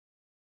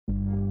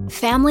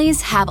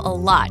Families have a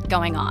lot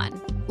going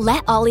on.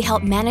 Let Ollie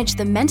help manage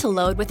the mental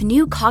load with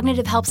new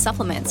cognitive help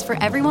supplements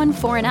for everyone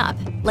 4 and up,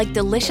 like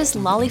delicious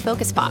Lolly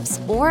Focus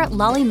Pops or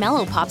Lolly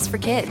Mellow Pops for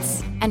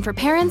kids. And for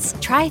parents,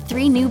 try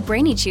 3 new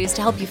Brainy Chews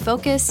to help you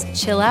focus,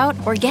 chill out,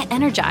 or get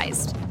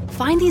energized.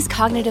 Find these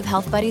cognitive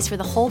health buddies for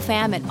the whole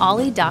fam at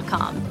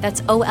ollie.com.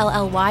 That's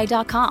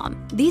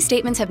OLLY.com. These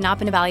statements have not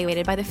been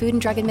evaluated by the Food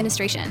and Drug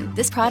Administration.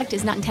 This product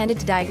is not intended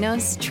to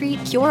diagnose,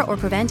 treat, cure, or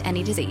prevent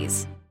any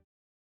disease.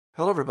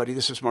 Hello, everybody.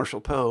 This is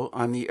Marshall Poe.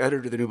 I'm the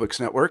editor of the New Books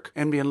Network.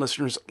 NBN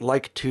listeners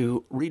like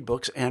to read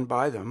books and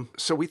buy them.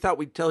 So we thought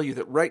we'd tell you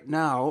that right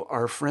now,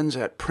 our friends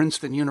at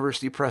Princeton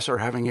University Press are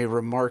having a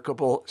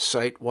remarkable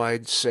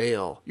site-wide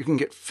sale. You can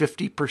get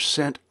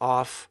 50%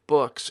 off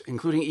books,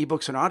 including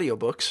ebooks and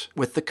audiobooks,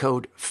 with the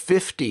code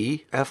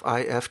 50,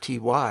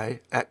 F-I-F-T-Y,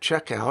 at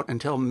checkout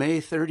until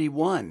May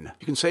 31.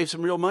 You can save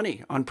some real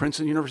money on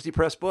Princeton University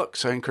Press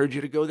books. I encourage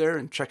you to go there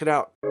and check it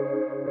out.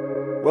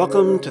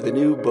 Welcome to the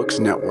New Books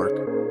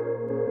Network.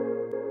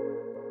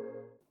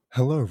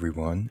 Hello,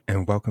 everyone,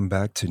 and welcome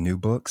back to New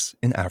Books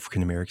in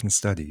African American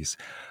Studies,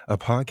 a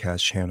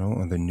podcast channel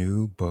on the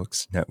New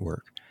Books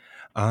Network.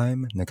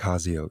 I'm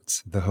Nakazi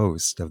Oates, the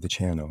host of the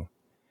channel.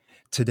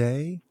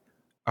 Today,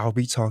 I'll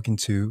be talking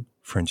to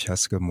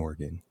Francesca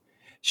Morgan.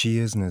 She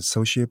is an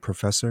associate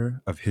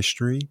professor of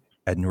history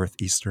at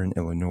Northeastern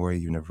Illinois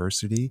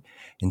University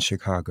in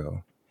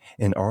Chicago,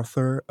 and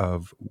author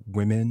of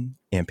Women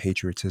and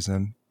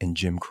Patriotism in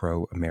Jim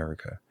Crow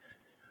America.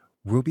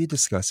 We'll be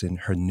discussing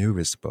her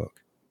newest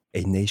book,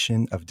 A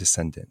Nation of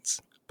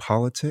Descendants,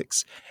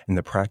 Politics and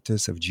the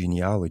Practice of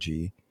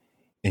Genealogy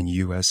in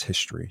U.S.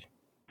 History.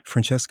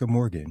 Francesca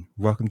Morgan,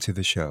 welcome to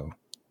the show.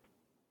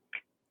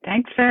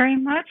 Thanks very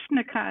much,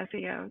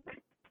 Nicasio.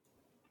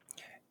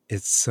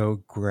 It's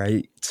so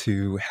great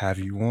to have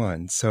you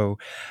on. So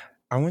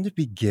I want to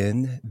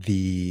begin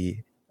the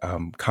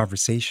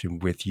conversation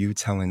with you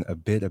telling a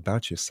bit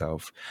about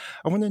yourself.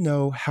 I want to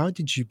know, how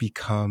did you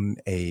become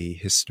a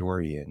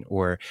historian,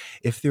 or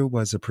if there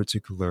was a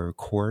particular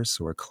course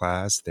or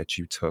class that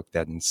you took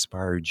that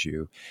inspired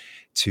you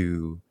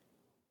to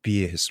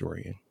be a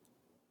historian?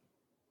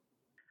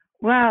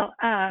 Well,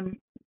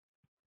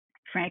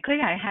 frankly,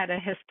 I had a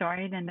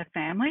historian in the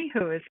family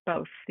who is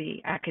both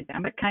the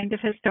academic kind of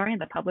historian,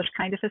 the published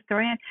kind of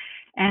historian,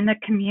 and the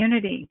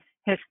community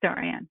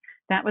historian.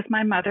 That was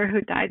my mother, who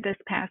died this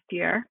past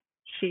year,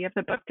 she of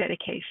the book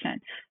dedication.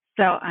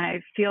 So I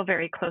feel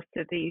very close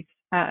to these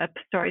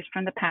stories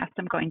from the past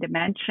I'm going to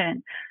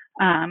mention.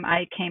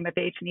 I came of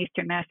age in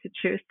Eastern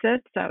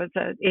Massachusetts. I was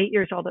 8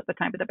 years old at the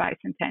time of the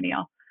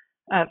bicentennial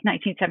of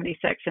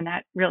 1976, and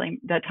that really,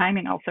 the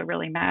timing also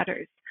really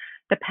matters.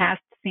 The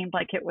past seemed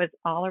like it was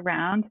all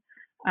around.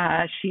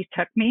 She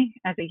took me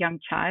as a young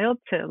child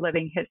to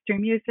living history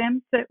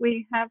museums that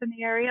we have in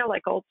the area,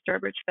 like Old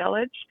Sturbridge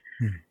Village.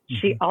 Mm-hmm.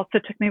 She also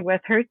took me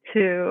with her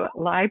to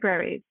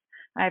libraries.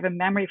 I have a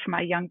memory from my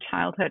young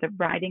childhood of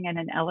riding in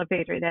an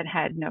elevator that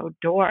had no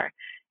door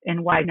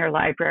in Widener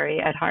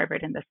Library at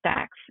Harvard in the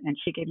stacks. And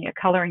she gave me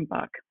a coloring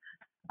book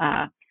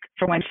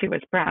for when she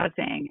was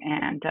browsing.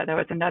 And there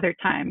was another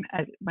time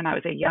when I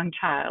was a young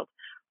child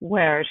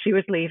where she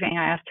was leaving.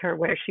 I asked her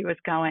where she was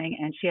going,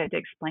 and she had to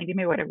explain to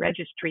me what a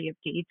registry of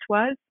deeds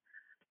was.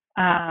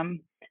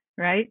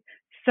 Right?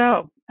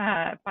 So,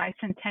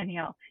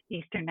 bicentennial,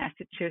 Eastern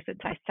Massachusetts,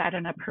 I sat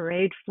on a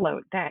parade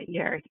float that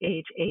year at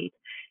age 8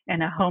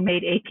 in a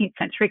homemade 18th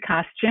century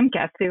costume.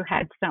 Guess who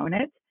had sewn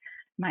it?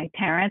 My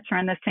parents were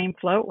on the same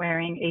float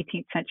wearing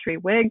 18th century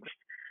wigs.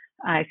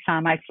 I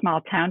saw my small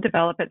town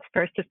develop its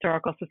first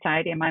historical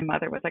society, and my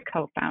mother was a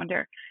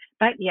co-founder.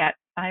 But yet,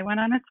 I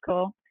went on to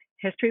school.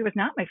 History was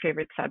not my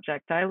favorite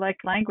subject. I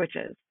liked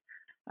languages.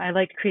 I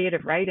liked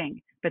creative writing,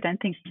 but then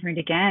things turned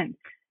again.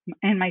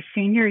 In my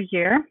senior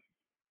year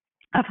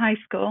of high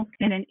school,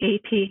 in an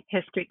AP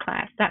history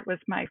class, that was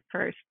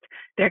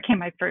there came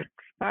my first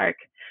spark.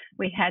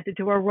 We had to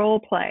do a role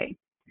play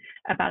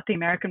about the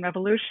American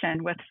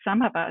Revolution, with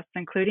some of us,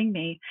 including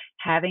me,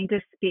 having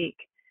to speak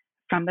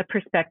from the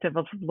perspective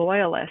of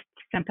loyalists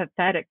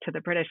sympathetic to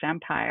the British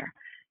Empire,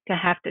 to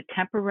have to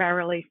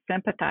temporarily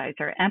sympathize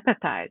or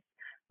empathize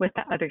with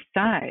the other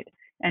side,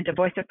 and to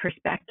voice a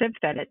perspective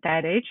that at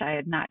that age I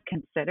had not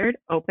considered,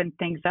 opened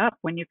things up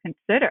when you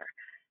consider.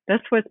 This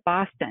was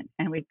Boston,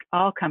 and we'd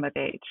all come of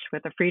age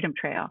with the Freedom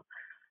Trail.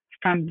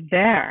 From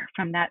there,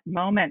 from that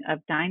moment of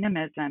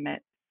dynamism,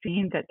 it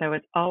seemed that there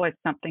was always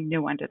something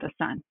new under the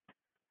sun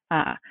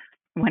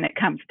when it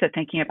comes to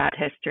thinking about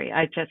history.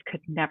 I just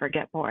could never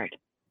get bored.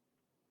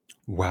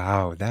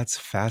 Wow, that's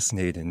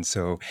fascinating.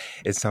 So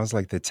it sounds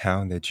like the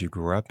town that you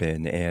grew up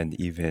in, and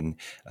even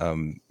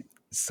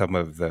some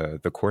of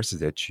the courses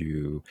that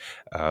you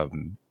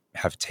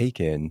have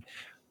taken,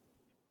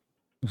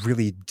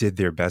 really did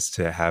their best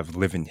to have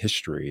living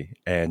history,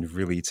 and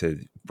really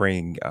to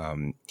bring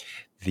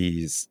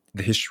the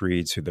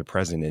history to the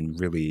present, and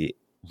really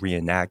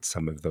reenact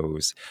some of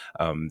those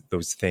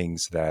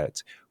things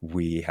that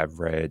we have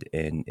read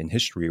in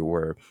history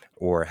or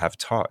have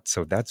taught.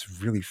 So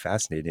that's really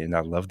fascinating, and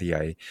I love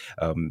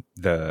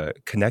the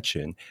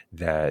connection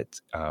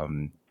that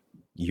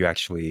you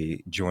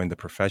actually joined the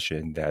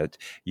profession that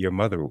your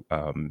mother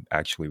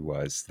actually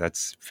was.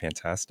 That's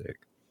fantastic.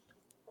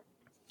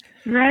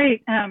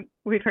 Right.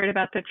 We've heard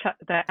about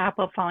the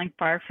apple falling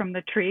far from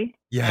the tree.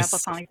 The apple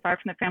Yes. falling far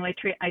from the family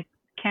tree. I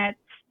can't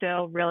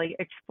still really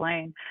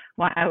explain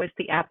why I was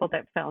the apple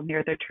that fell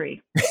near the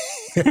tree.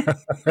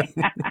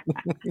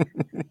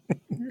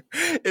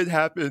 It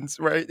happens,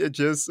 right? It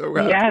just so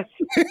happens.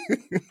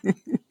 Yes.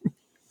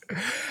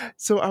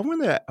 So I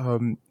want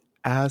to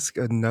ask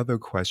another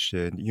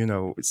question. You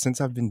know, since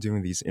I've been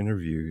doing these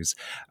interviews,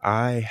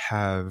 I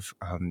have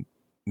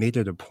made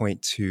it a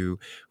point to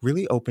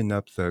really open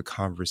up the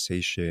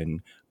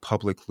conversation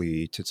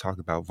publicly to talk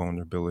about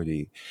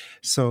vulnerability.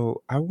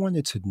 So I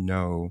wanted to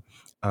know,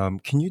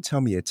 can you tell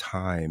me a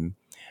time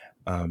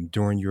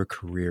during your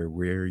career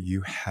where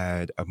you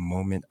had a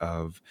moment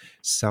of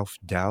self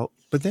doubt,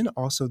 but then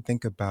also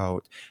think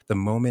about the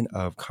moment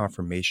of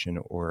confirmation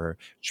or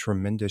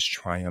tremendous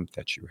triumph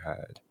that you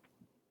had?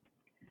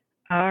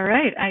 All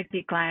right. I'd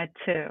be glad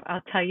to.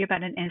 I'll tell you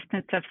about an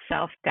instance of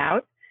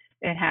self-doubt.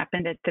 It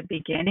happened at the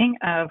beginning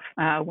of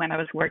when I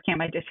was working on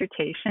my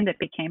dissertation that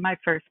became my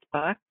first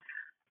book.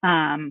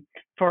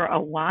 For a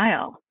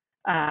while,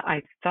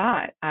 I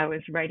thought I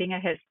was writing a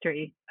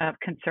history of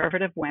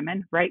conservative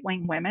women,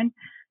 right-wing women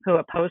who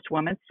opposed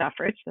women's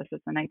suffrage. This is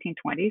the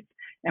 1920s,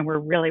 and were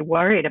really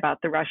worried about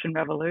the Russian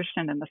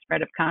Revolution and the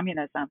spread of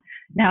communism.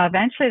 Now,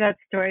 eventually, that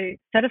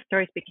set of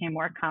stories became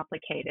more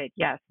complicated.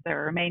 Yes,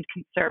 there remained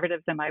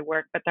conservatives in my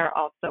work, but there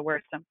also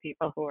were some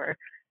people who were,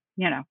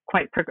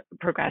 quite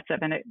progressive,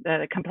 and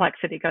the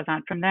complexity goes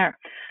on from there.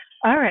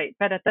 All right.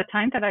 But at the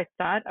time that I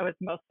thought I was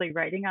mostly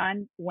writing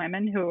on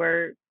women who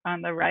were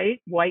on the right,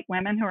 white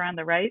women who were on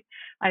the right,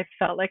 I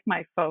felt like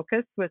my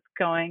focus was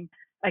going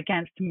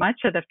against much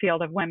of the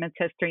field of women's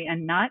history,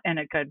 and not in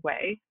a good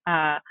way.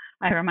 I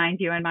remind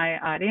you and my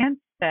audience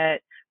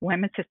that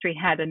women's history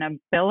had an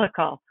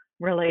umbilical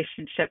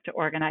relationship to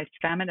organized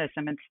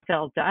feminism and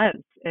still does.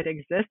 It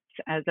exists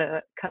as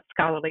a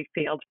scholarly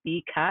field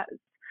because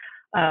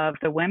of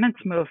the women's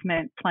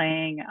movement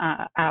playing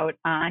out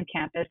on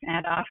campus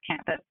and off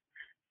campus.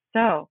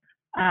 So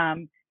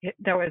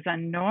there was a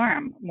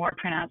norm more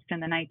pronounced in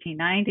the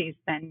 1990s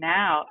than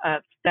now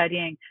of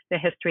studying the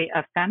history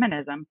of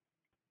feminism.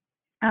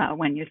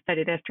 When you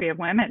study the history of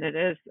women, it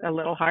is a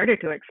little harder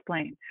to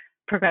explain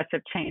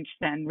progressive change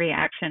than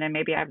reaction. And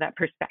maybe I have that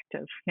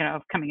perspective,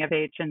 of coming of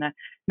age in the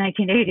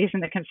 1980s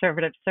and the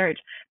conservative surge.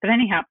 But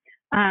anyhow,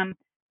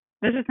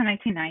 this is the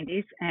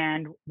 1990s,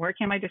 and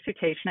working on my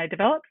dissertation, I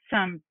developed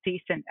some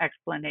decent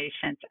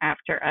explanations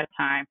after a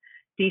time,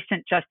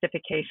 decent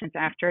justifications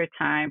after a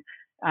time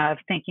of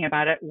thinking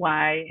about it,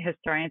 why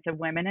historians of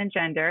women and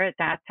gender at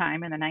that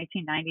time in the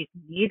 1990s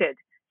needed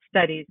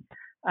studies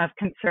of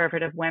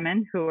conservative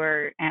women who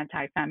were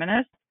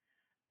anti-feminist.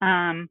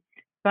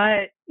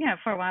 But,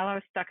 for a while I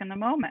was stuck in the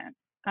moment,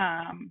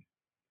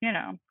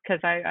 because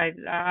I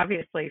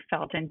obviously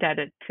felt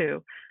indebted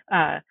to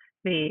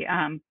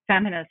the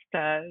feminist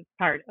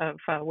part of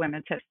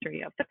women's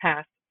history of the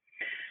past.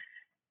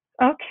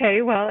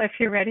 Okay, well, if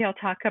you're ready, I'll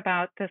talk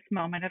about this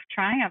moment of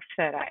triumph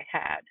that I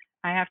had.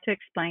 I have to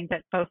explain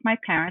that both my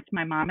parents,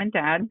 my mom and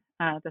dad,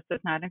 this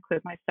does not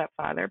include my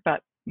stepfather,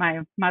 but my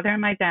mother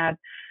and my dad,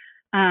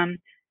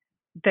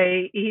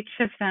 each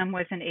of them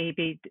was an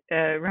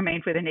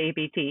remained with an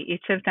ABD.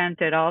 Each of them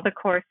did all the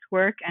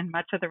coursework and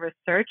much of the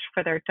research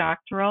for their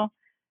doctoral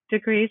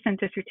degrees and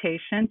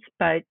dissertations,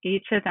 but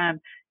each of them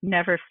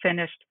never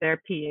finished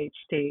their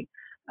PhD.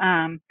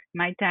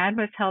 My dad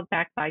was held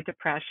back by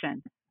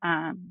depression.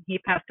 He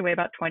passed away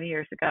about 20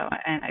 years ago,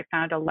 and I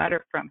found a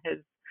letter from his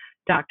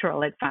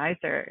doctoral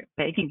advisor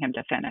begging him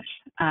to finish,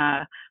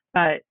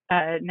 but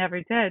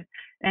never did.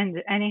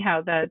 And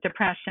anyhow, the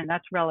depression,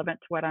 that's relevant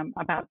to what I'm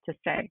about to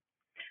say.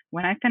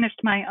 When I finished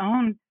my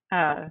own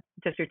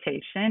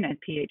dissertation and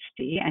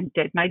PhD and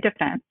did my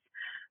defense,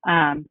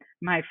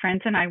 my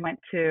friends and I went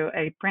to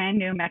a brand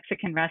new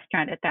Mexican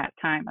restaurant at that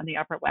time on the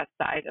Upper West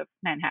Side of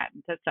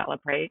Manhattan to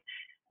celebrate.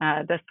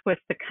 This was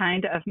the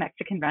kind of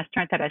Mexican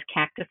restaurant that has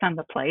cactus on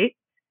the plate,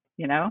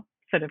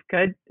 sort of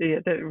good,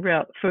 the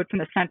real food from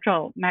the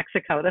central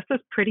Mexico. This was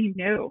pretty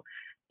new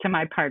to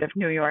my part of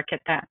New York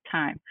at that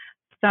time.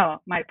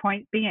 So my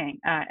point being,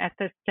 at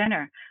this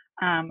dinner,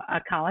 a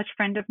college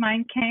friend of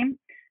mine came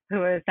who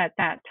was at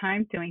that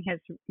time doing his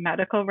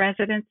medical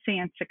residency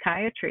in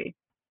psychiatry.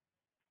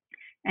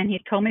 And he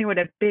told me what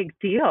a big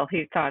deal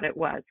he thought it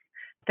was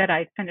that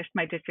I finished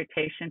my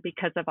dissertation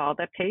because of all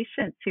the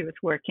patients he was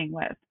working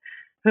with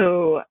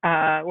who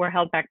were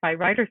held back by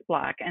writer's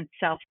block and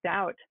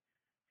self-doubt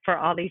for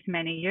all these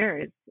many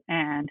years.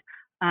 And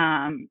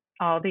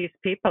all these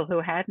people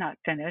who had not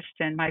finished.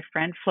 And my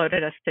friend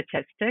floated a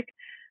statistic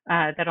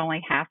that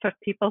only half of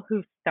people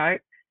who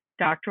start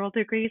doctoral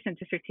degrees and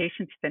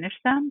dissertations finish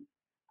them.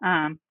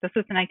 This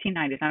was the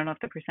 1990s. I don't know if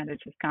the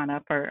percentage has gone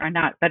up or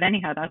not, but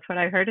anyhow, that's what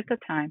I heard at the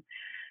time.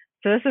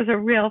 So this is a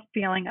real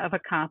feeling of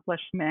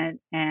accomplishment,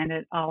 and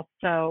it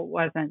also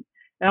wasn't.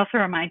 It also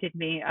reminded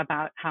me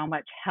about how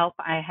much help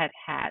I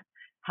had,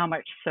 how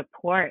much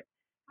support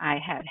I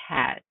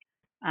had,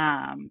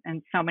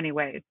 in so many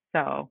ways.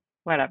 So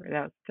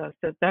whatever,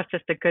 that's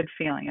just a good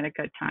feeling and a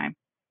good time.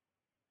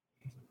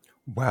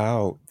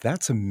 Wow,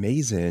 that's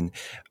amazing.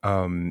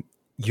 Um,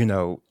 you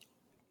know,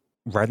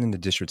 writing the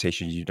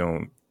dissertation, you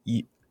don't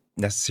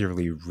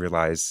necessarily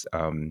realize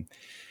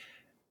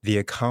the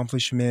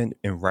accomplishment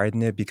in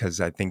writing it, because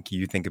I think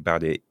you think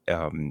about it,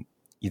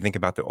 you think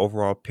about the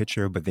overall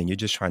picture, but then you're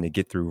just trying to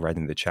get through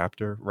writing the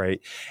chapter, right?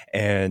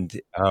 And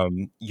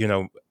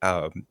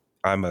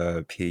I'm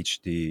a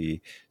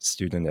PhD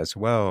student as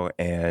well,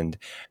 and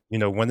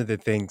one of the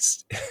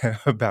things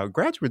about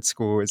graduate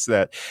school is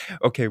that,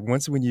 okay,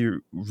 once when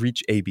you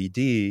reach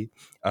ABD,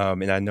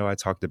 and I know I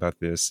talked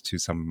about this to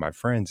some of my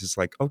friends, it's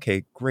like,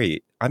 okay,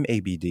 great, I'm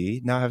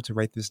ABD, now I have to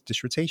write this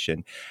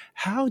dissertation.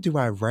 How do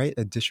I write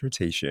a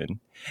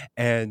dissertation?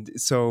 And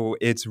so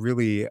it's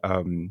really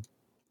um,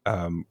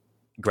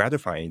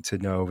 gratifying to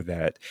know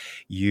that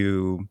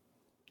you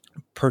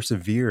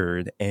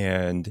persevered,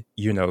 and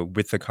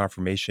with the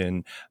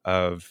confirmation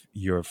of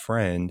your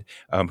friend,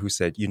 who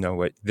said, you know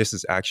what, this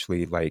is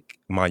actually like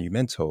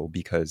monumental,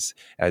 because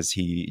as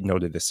he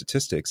noted the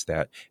statistics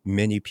that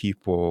many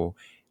people,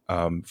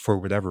 for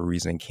whatever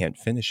reason, can't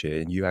finish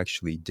it, and you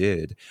actually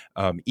did,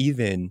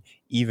 even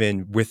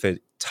with a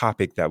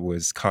topic that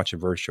was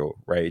controversial,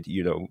 right?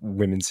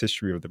 Women's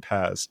history of the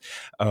past.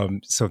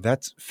 So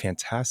that's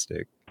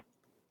fantastic.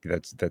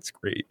 That's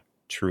great,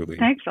 truly.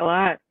 Thanks a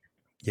lot.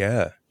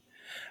 Yeah.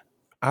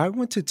 I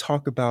want to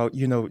talk about,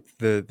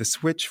 the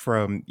switch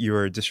from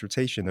your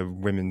dissertation of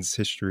women's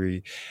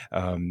history,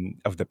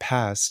 of the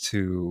past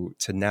to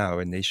now,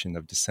 A Nation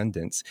of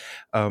Descendants.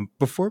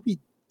 Before we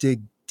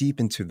dig deep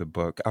into the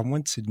book, I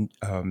want to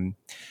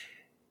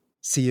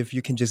see if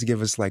you can just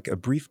give us like a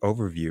brief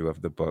overview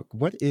of the book.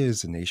 What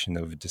is A Nation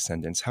of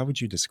Descendants? How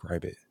would you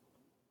describe it?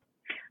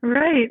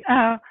 Right.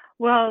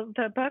 Well,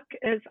 the book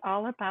is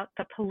all about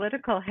the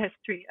political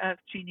history of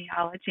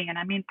genealogy, and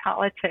I mean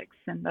politics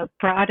in the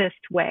broadest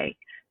way,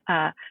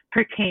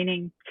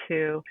 pertaining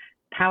to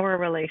power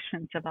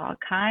relations of all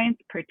kinds,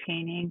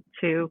 pertaining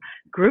to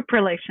group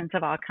relations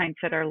of all kinds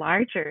that are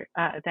larger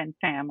than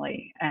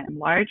family and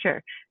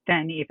larger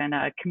than even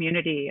a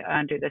community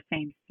under the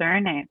same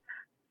surname.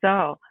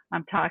 So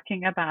I'm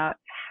talking about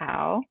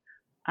how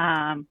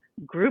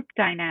group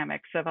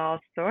dynamics of all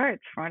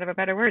sorts, for want of a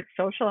better word,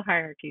 social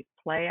hierarchies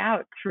play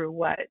out through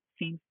what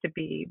seems to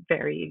be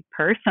very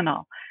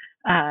personal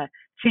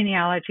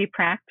genealogy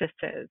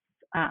practices.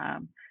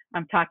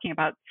 I'm talking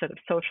about sort of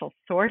social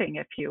sorting,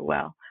 if you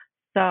will.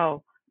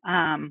 So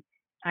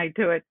I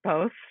do it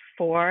both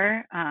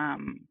for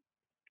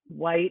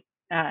white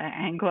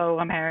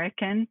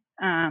Anglo-American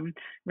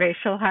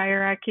racial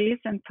hierarchies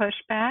and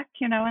pushback,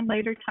 in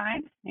later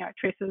times. It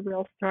traces a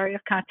real story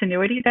of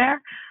continuity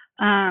there,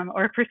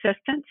 or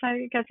persistence,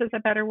 I guess is a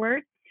better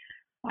word.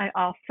 I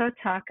also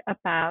talk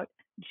about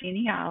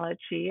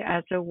genealogy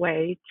as a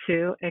way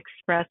to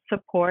express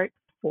support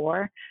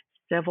for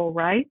civil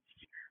rights,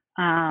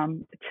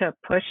 to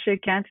push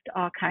against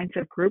all kinds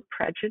of group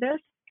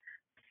prejudice.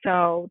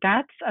 So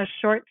that's a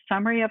short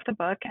summary of the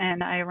book,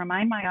 and I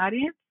remind my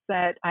audience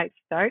that I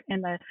start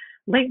in the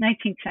late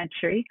 19th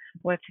century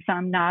with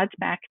some nods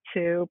back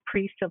to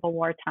pre-Civil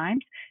War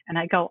times, and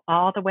I go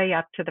all the way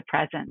up to the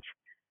present.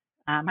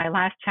 My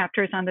last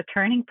chapter is on the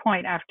turning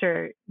point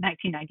after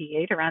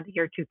 1998, around the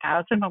year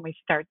 2000, when we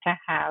start to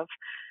have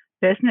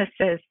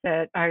businesses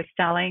that are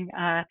selling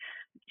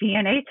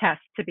DNA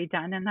tests to be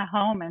done in the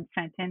home and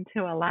sent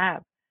into a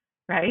lab,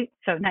 right?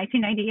 So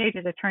 1998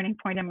 is a turning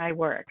point in my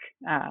work.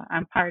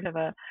 I'm part of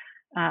a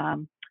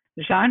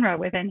genre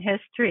within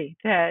history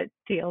that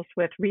deals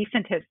with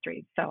recent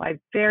history. So I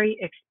very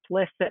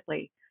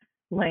explicitly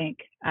link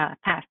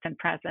past and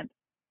present.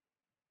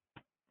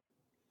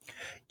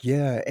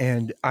 Yeah,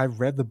 and I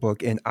read the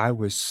book and I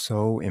was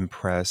so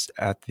impressed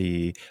at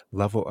the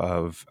level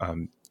of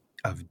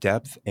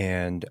depth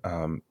and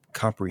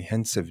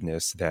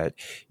comprehensiveness that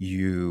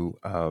you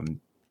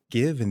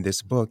give in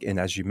this book. And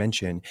as you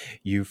mentioned,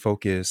 you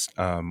focus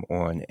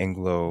on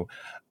Anglo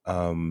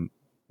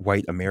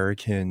white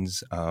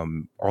Americans,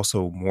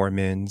 also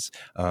Mormons,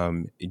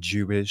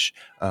 Jewish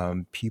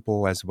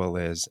people, as well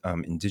as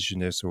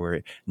indigenous or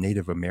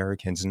Native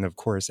Americans, and of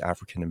course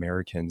African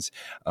Americans,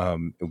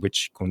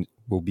 which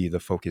will be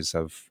the focus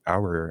of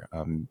our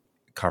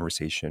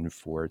conversation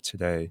for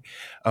today.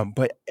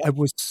 But it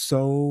was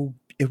so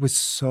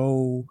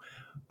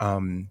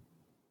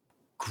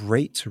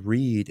great to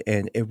read,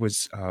 and it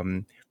was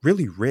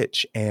really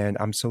rich, and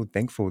I'm so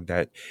thankful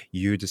that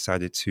you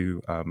decided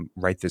to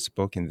write this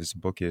book, and this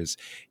book is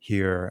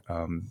here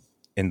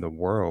in the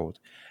world.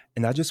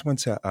 And I just want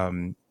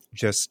to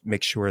just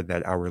make sure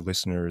that our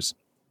listeners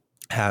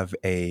have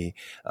a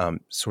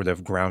sort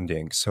of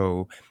grounding.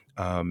 So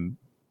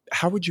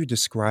how would you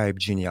describe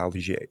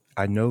genealogy?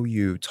 I know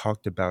you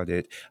talked about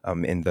it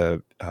in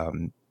the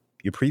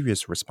your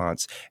previous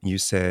response, and you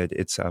said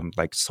it's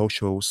like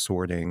social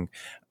sorting.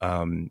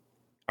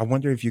 I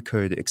wonder if you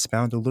could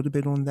expound a little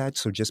bit on that,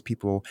 so just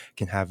people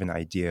can have an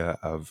idea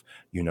of,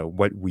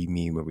 what we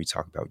mean when we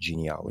talk about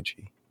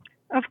genealogy.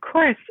 Of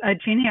course,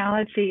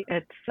 genealogy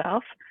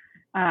itself,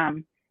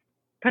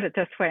 put it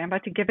this way, I'm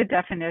about to give a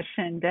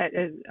definition that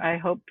is, I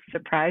hope,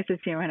 surprises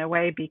you in a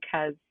way,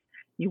 because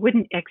you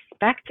wouldn't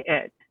expect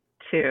it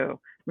to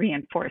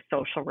reinforce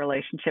social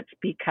relationships,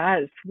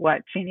 because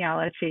what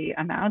genealogy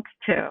amounts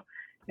to,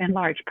 in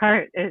large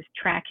part, is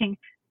tracking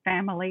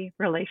family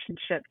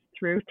relationships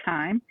through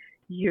time,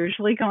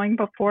 usually going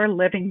before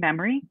living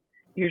memory,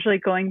 usually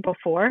going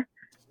before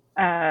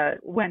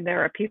when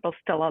there are people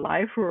still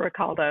alive who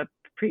recall the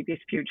previous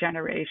few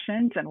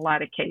generations. In a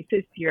lot of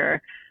cases,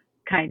 you're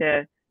kind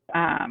of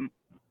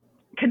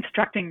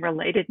constructing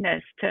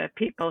relatedness to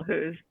people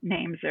whose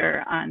names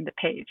are on the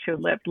page who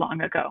lived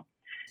long ago.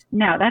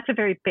 Now, that's a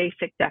very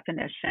basic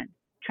definition,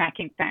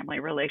 tracking family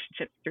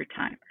relationships through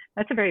time.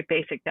 That's a very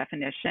basic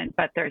definition,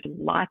 but there's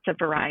lots of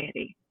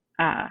variety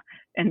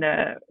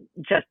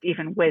just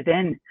even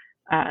within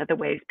the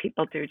ways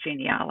people do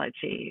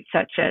genealogy,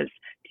 such as,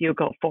 do you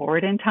go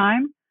forward in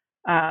time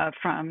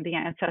from the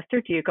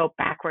ancestor? Do you go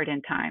backward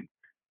in time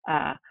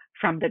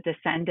from the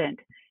descendant?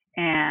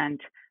 And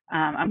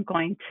I'm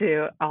going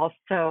to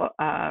also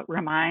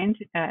remind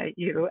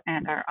you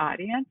and our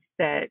audience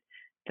that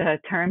the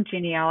term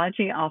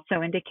genealogy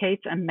also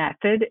indicates a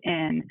method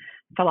in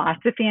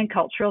philosophy and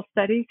cultural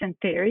studies and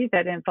theory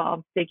that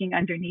involves digging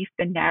underneath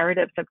the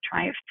narratives of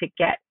triumph to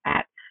get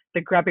at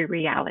the grubby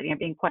reality. I'm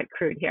being quite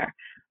crude here.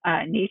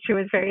 Nietzsche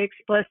was very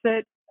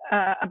explicit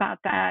about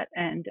that,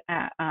 and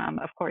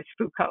of course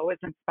Foucault was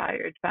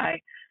inspired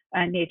by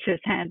Nietzsche's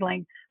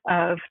handling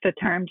of the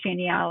term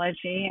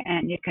genealogy,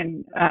 and you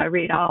can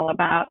read all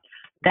about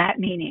that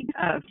meaning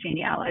of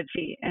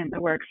genealogy in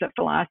the works of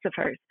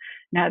philosophers.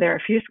 Now, there are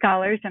a few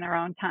scholars in our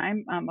own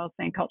time,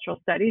 mostly in cultural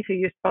studies, who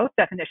use both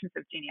definitions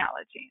of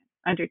genealogy,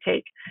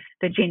 undertake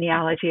the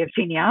genealogy of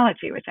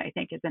genealogy, which I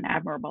think is an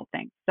admirable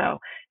thing. So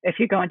if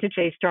you go into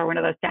JSTOR, one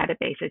of those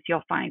databases,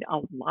 you'll find a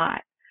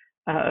lot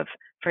of,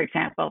 for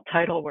example,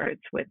 title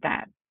words with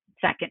that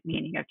second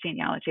meaning of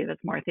genealogy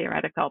that's more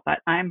theoretical. But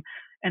I'm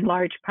in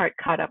large part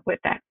caught up with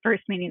that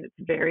first meaning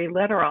that's very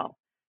literal,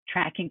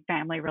 tracking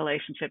family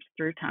relationships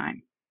through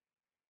time.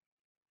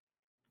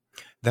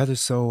 That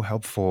is so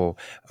helpful.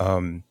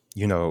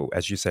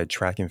 As you said,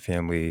 tracking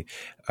family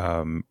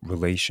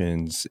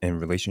relations and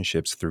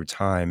relationships through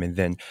time. And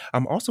then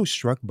I'm also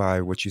struck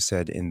by what you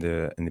said in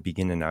the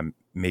beginning. I'm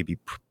maybe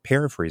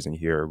paraphrasing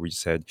here, where you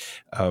said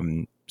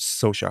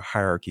social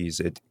hierarchies.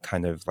 It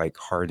kind of like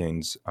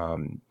hardens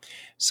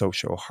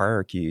social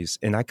hierarchies.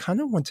 And I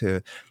kind of want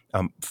to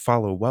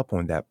follow up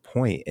on that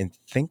point and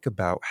think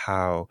about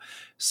how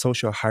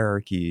social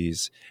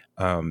hierarchies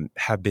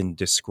have been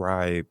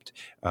described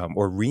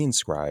or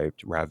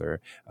reinscribed,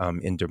 rather,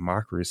 in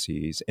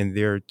democracies. And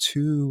there are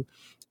two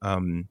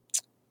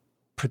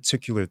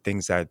particular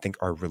things that I think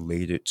are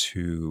related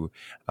to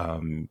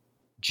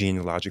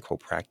genealogical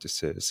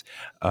practices.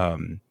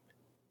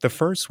 The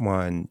first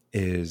one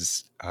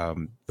is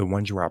the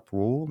one-drop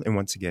rule. And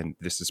once again,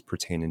 this is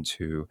pertaining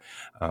to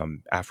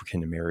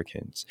African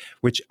Americans,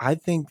 which I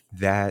think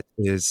that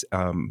is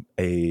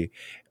a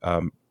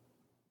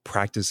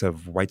practice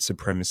of white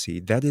supremacy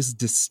that is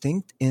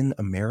distinct in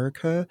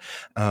America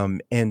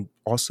and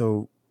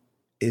also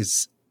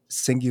is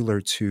singular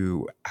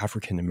to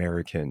African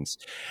Americans.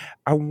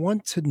 I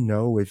want to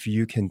know if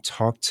you can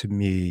talk to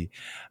me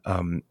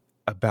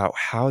about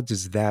how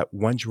does that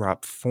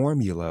one-drop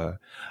formula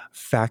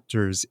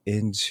factors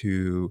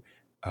into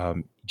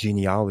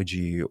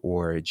genealogy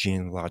or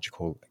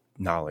genealogical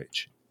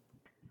knowledge.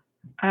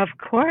 Of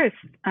course.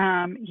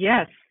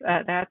 Yes,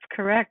 that's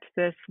correct.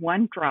 This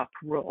one-drop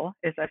rule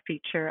is a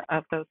feature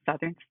of those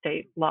Southern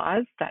state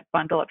laws, that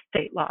bundle of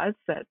state laws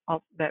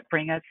that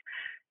bring us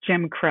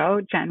Jim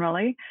Crow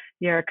generally.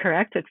 You're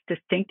correct. It's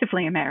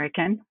distinctively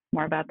American.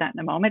 More about that in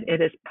a moment.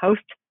 It is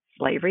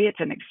post-slavery.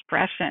 It's an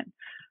expression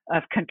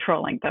of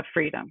controlling the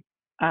freedom,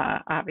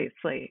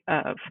 obviously,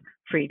 of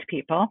freed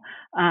people.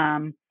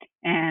 And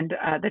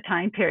the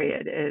time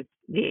period is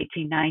the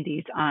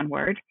 1890s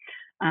onward.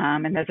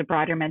 And there's a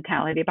broader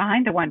mentality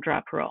behind the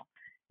one-drop rule.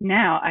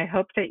 Now, I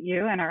hope that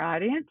you and our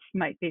audience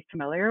might be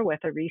familiar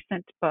with a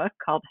recent book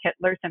called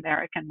Hitler's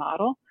American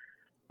Model,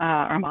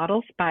 or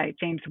Models, by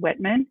James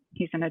Whitman.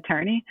 He's an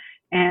attorney.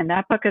 And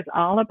that book is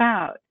all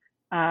about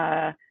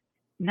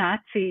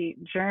Nazi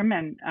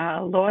German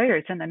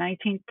lawyers in the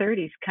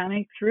 1930s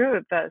coming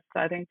through the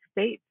southern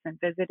states and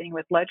visiting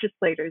with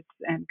legislators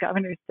and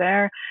governors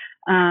there.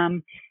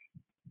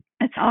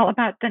 It's all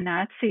about the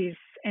Nazis'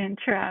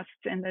 interest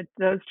in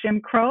those Jim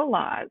Crow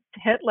laws.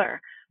 Hitler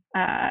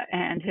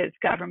and his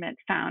government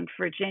found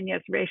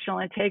Virginia's Racial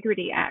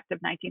Integrity Act of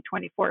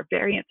 1924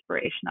 very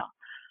inspirational.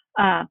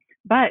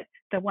 But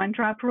the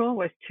one-drop rule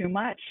was too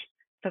much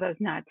for those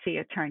Nazi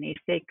attorneys.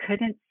 They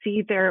couldn't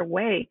see their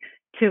way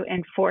to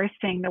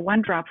enforcing the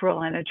one-drop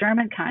rule in a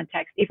German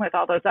context, even with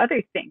all those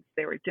other things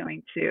they were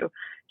doing to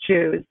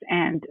Jews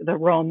and the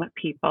Rome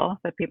people,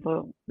 the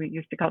people we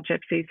used to call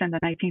gypsies in the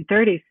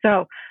 1930s.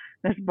 So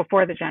this is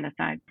before the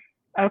genocide.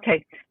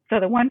 Okay, so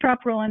the one-drop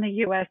rule in the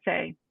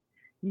USA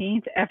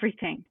means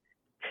everything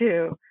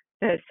to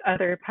this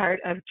other part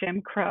of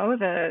Jim Crow,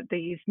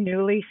 these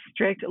newly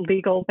strict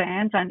legal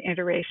bans on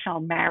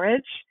interracial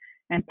marriage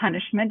and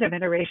punishment of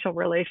interracial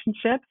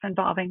relationships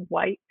involving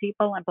white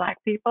people and Black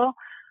people.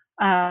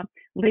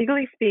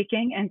 Legally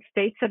speaking, in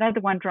states that had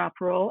the one-drop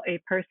rule, a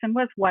person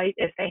was white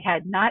if they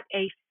had not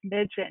a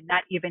smidgen,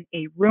 not even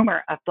a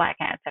rumor of Black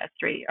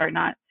ancestry,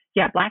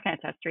 Black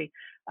ancestry.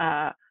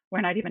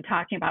 We're not even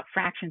talking about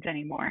fractions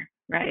anymore,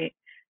 right?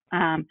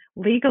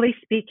 Legally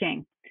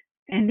speaking,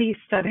 in these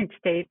southern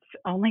states,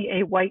 only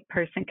a white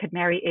person could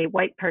marry a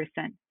white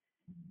person.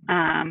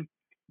 And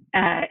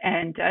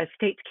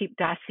states keep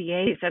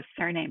dossiers of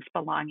surnames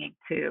belonging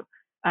to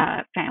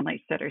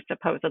families that are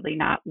supposedly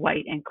not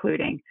white,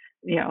 including,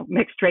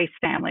 mixed race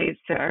families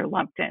are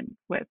lumped in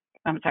with,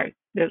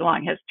 there's a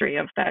long history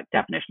of that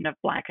definition of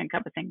Black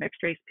encompassing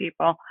mixed race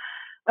people.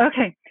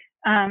 Okay,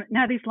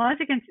 now these laws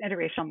against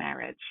interracial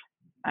marriage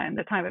in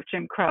the time of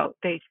Jim Crow,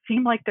 they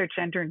seem like they're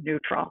gender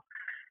neutral.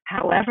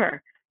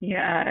 However, you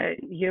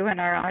and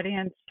our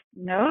audience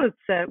knows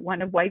that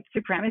one of white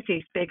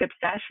supremacy's big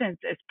obsessions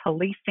is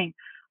policing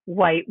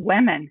white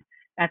women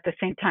at the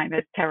same time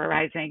as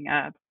terrorizing,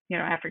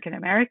 African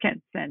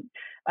Americans. And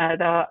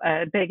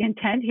the big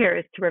intent here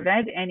is to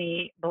prevent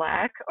any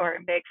Black or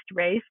mixed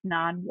race,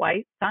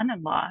 non-white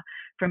son-in-law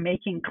from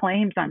making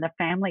claims on the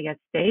family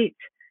estate.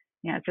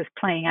 It's just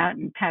playing out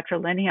in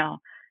patrilineal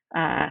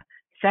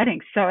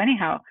settings. So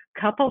anyhow,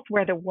 couples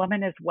where the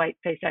woman is white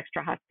face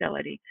extra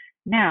hostility.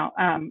 Now,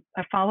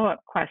 a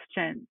follow-up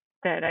question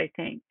that I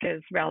think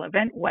is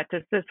relevant. What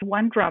does this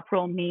one-drop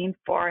rule mean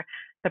for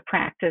the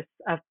practice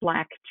of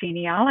Black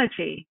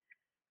genealogy?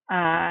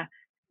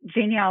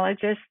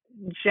 Genealogists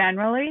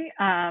generally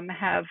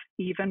have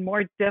even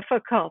more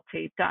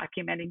difficulty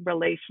documenting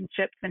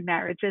relationships and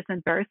marriages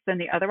and births than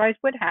they otherwise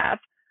would have,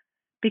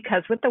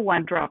 because with the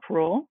one-drop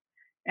rule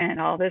and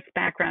all this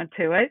background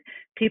to it,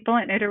 people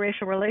in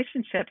interracial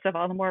relationships have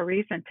all the more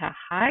reason to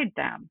hide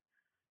them.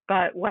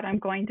 But what I'm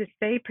going to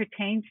say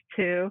pertains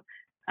to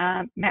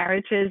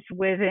marriages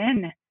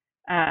within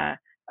a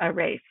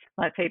race,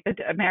 let's say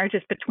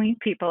marriages between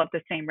people of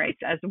the same race,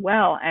 as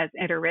well as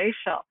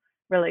interracial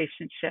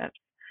relationships.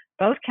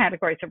 Both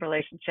categories of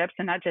relationships,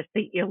 and not just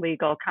the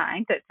illegal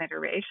kind that's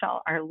interracial,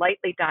 are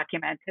lightly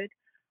documented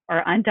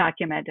or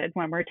undocumented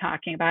when we're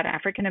talking about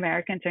African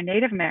Americans or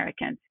Native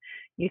Americans.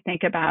 You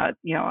think about,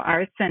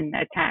 arson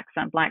attacks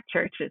on Black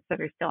churches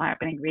that are still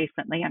happening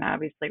recently, and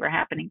obviously were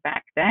happening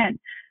back then.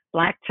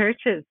 Black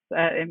churches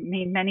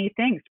mean many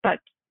things, but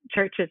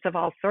churches of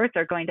all sorts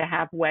are going to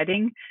have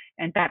wedding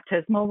and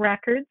baptismal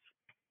records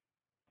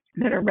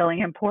that are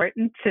really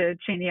important to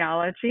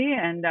genealogy.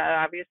 And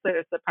obviously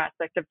there's the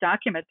prospect of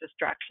document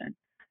destruction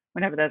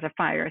whenever there's a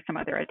fire or some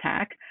other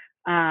attack.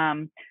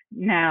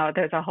 Now,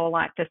 there's a whole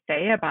lot to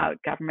say about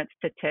government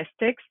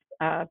statistics,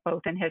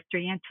 both in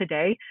history and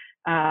today,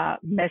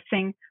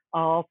 missing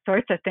all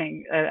sorts of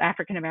things,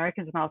 African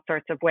Americans in all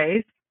sorts of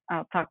ways.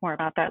 I'll talk more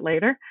about that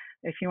later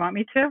if you want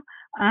me to.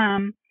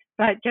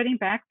 But getting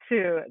back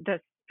to the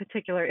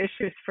particular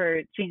issues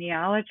for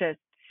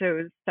genealogists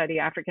who study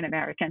African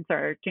Americans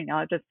or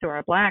genealogists who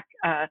are Black,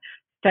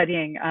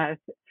 studying,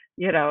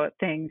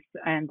 things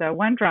and the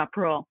one-drop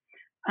rule.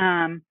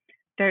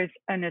 There's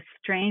an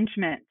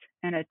estrangement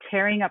and a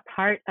tearing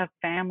apart of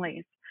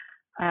families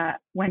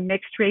when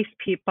mixed race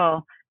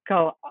people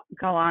go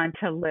on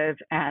to live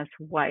as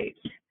white.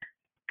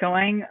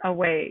 Going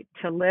away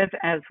to live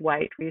as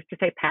white, we used to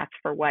say paths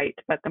for white,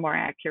 but the more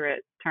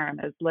accurate term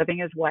is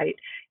living as white.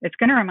 It's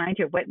going to remind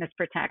you of witness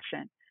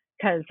protection,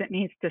 because it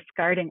means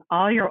discarding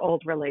all your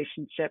old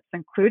relationships,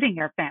 including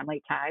your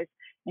family ties,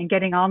 and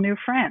getting all new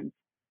friends,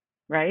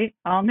 right?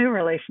 All new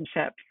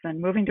relationships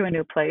and moving to a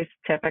new place,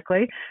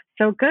 typically.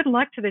 So good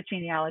luck to the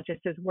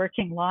genealogist who's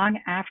working long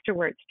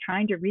afterwards,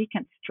 trying to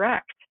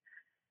reconstruct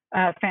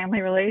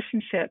family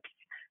relationships.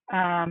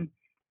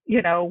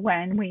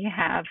 When we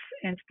have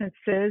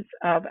instances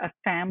of a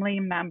family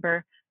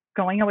member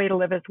going away to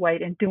live as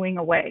white and doing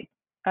away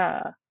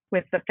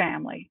with the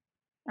family.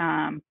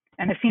 And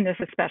I've seen this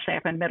especially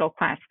happen in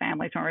middle-class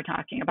families when we're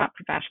talking about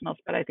professionals,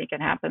 but I think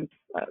it happens,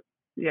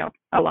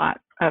 a lot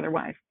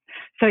otherwise.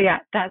 So yeah,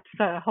 that's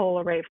a whole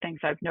array of things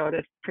I've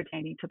noticed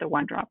pertaining to the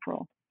one-drop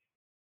rule.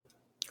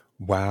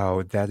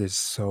 Wow, that is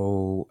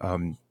so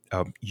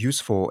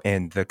useful,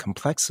 and the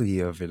complexity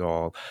of it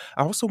all.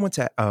 I also want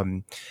to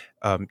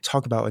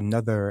talk about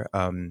another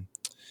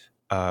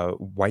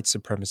white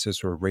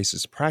supremacist or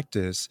racist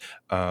practice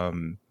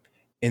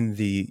in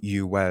the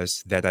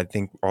U.S. that I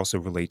think also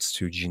relates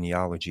to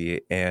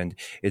genealogy, and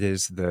it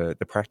is the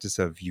practice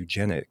of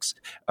eugenics.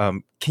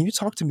 Can you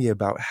talk to me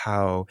about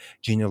how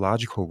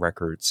genealogical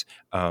records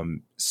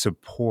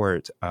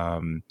support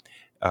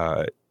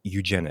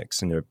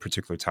eugenics in a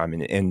particular time.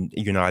 And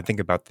I think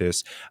about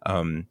this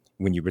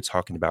when you were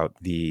talking about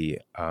the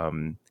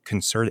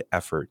concerted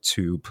effort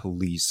to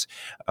police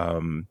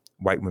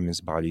white women's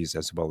bodies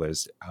as well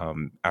as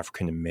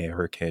African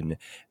American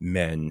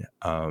men,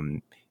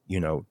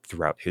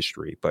 throughout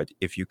history. But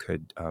if you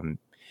could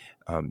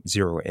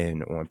zero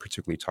in on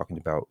particularly talking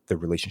about the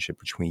relationship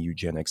between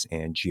eugenics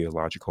and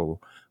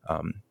geological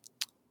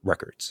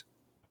records.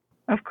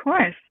 Of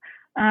course.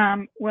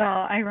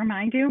 Well, I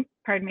remind you,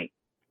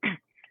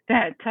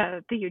 that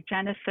the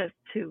eugenicists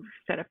who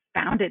sort of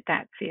founded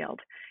that field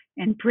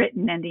in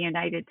Britain and the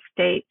United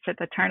States at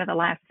the turn of the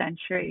last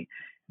century,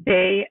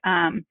 they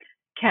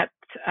kept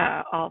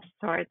all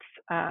sorts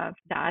of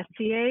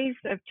dossiers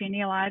of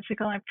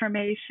genealogical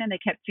information.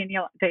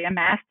 They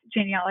amassed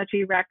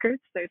genealogy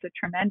records. There's a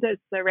tremendous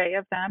array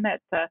of them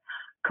at the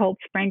Cold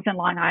Springs in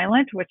Long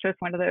Island, which was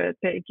one of the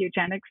big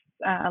eugenics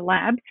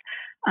labs.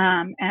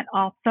 And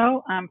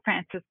also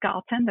Francis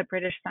Galton, the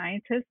British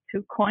scientist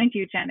who coined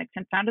eugenics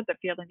and founded the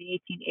field in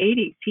the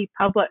 1880s. He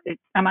published,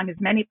 among his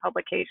many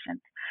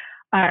publications,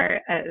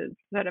 are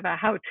sort of a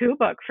how-to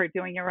book for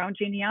doing your own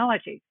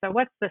genealogy. So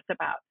what's this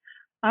about?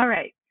 All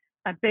right.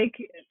 A big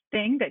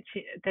thing that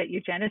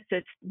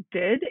eugenicists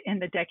did in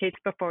the decades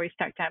before we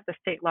start to have the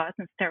state laws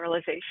and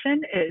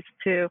sterilization is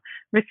to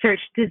research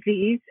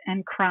disease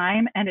and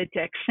crime and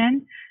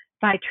addiction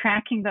by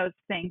tracking those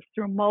things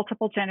through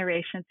multiple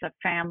generations of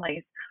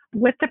families,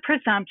 with the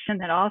presumption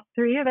that all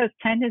three of those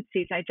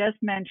tendencies I just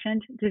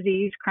mentioned,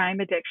 disease,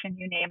 crime, addiction,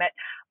 you name it,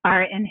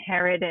 are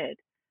inherited.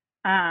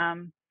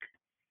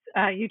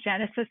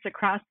 Eugenicists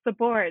across the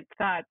board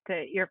thought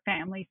that your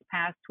family's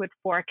past would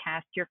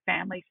forecast your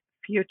family's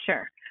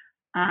future.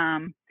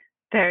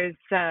 There's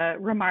a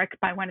remark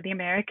by one of the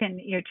American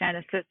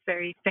eugenicists,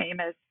 very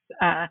famous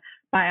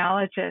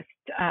biologist,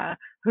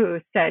 who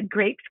said,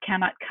 grapes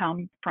cannot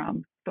come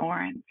from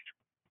thorns,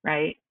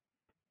 right?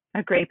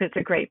 A grape is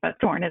a grape, a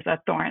thorn is a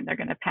thorn. They're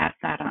going to pass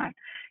that on.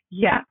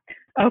 Yeah.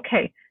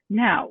 Okay.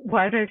 Now,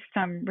 what are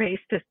some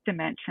racist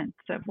dimensions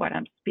of what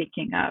I'm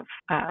speaking of?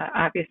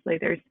 Obviously,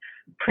 there's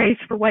praise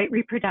for white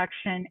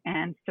reproduction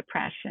and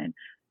suppression,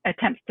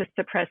 attempts to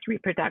suppress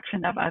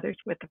reproduction of others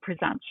with the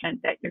presumption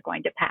that you're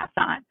going to pass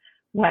on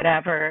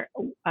whatever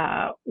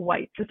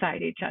white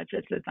society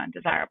judges as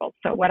undesirable.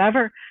 So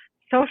whatever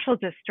social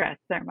distress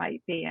there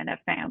might be in a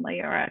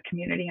family or a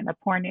community in a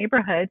poor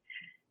neighborhood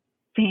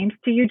seems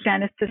to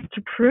eugenicists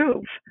to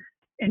prove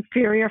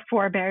inferior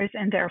forebears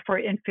and therefore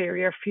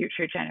inferior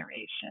future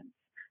generations.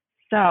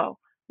 So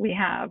we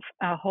have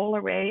a whole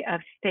array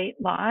of state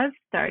laws,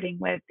 starting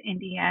with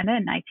Indiana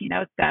in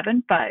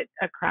 1907, but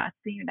across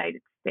the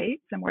United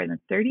States and more than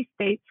 30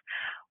 states,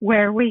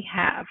 where we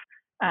have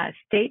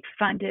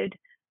state-funded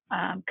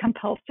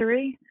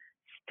compulsory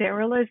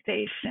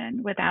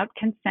sterilization without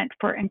consent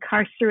for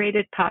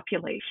incarcerated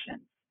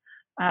populations,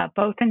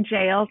 both in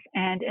jails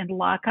and in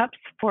lockups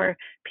for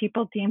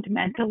people deemed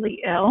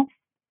mentally ill.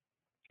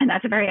 And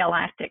that's a very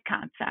elastic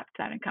concept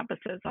that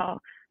encompasses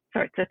all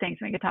sorts of things.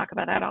 We could talk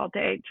about that all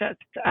day, just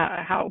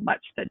how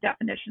much the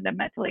definition of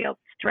mentally ill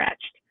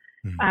stretched.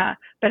 Mm-hmm.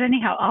 But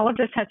anyhow, all of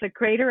this has a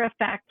greater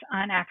effect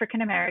on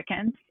African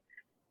Americans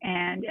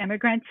and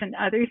immigrants and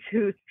others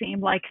who seem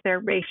like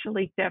they're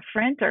racially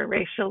different or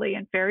racially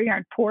inferior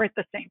and poor at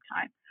the same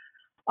time.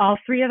 All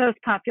three of those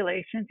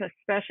populations,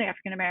 especially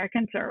African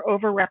Americans, are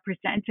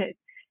overrepresented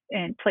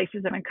in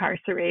places of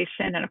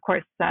incarceration. And of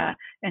course,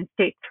 in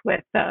states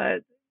with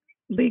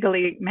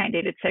legally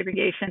mandated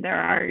segregation, there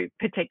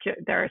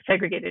are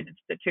segregated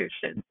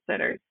institutions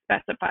that are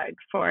specified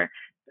for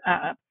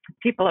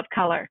people of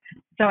color.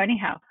 So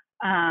anyhow,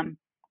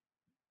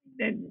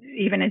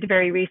 even into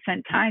very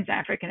recent times,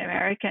 African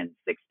Americans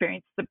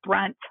experienced the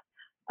brunt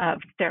of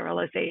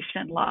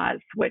sterilization laws,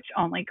 which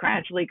only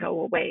gradually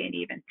go away. And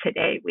even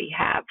today, we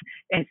have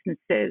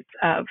instances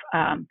of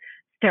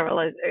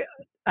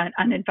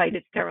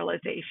uninvited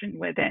sterilization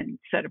within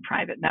sort of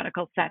private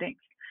medical settings.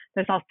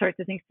 There's all sorts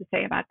of things to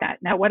say about that.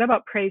 Now, what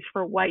about praise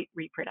for white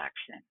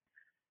reproduction?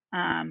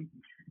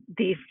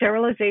 The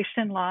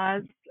sterilization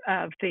laws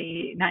of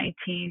the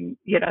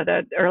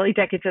the early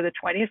decades of the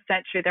 20th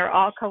century, they're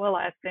all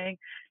coalescing,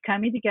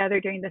 coming together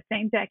during the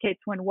same decades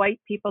when white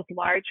people's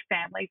large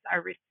families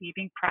are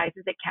receiving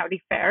prizes at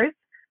county fairs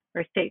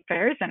or state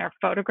fairs and are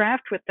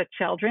photographed with the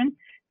children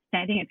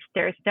standing in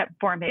stair-step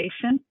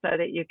formation so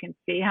that you can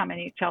see how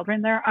many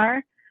children there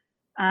are,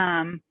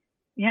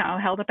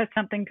 held up as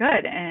something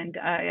good. And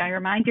I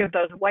remind you of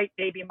those white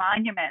baby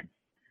monuments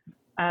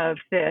of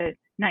the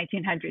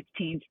 1900s,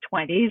 teens,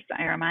 20s.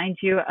 I remind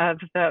you of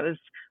those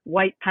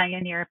white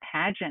pioneer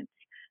pageants.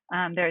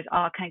 There's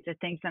all kinds of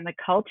things in the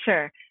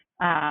culture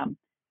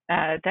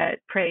that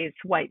praise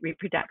white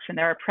reproduction.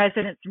 There are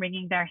presidents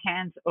wringing their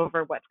hands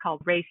over what's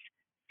called race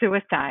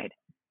suicide.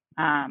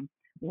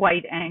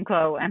 White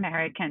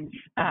Anglo-Americans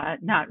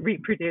not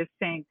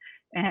reproducing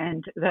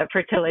and the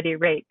fertility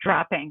rate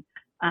dropping.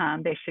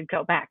 They should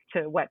go back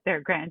to what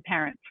their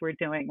grandparents were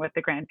doing with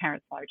the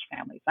grandparents' large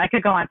families. I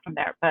could go on from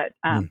there, but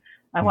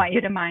I want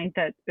you to mind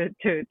that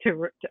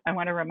I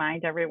want to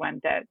remind everyone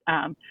that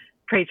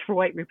praise for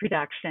white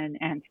reproduction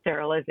and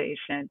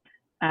sterilization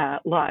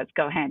laws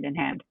go hand in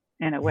hand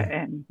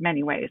in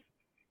many ways.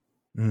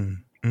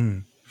 Mm.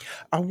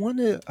 I want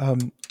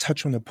to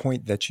touch on a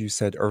point that you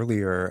said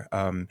earlier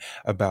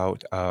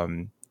about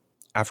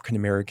African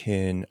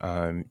American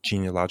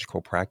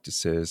genealogical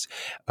practices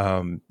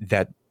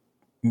that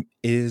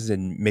is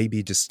and may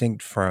be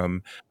distinct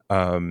from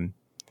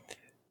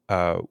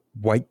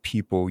white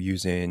people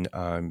using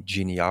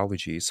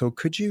genealogy. So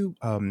could you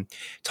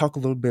talk a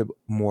little bit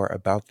more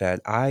about that?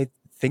 I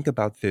think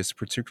about this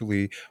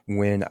particularly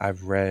when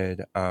I've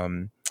read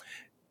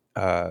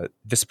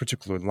this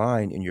particular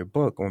line in your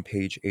book on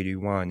page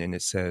 81, and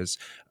it says,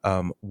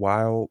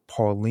 while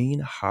Pauline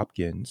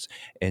Hopkins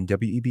and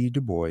W.E.B.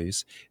 Du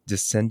Bois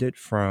descended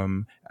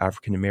from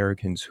African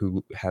Americans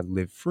who had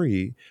lived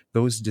free,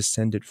 those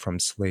descended from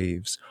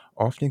slaves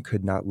often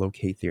could not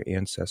locate their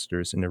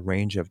ancestors in a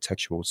range of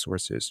textual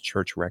sources,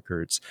 church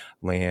records,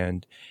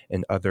 land,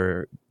 and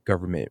other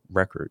government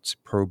records,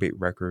 probate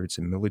records,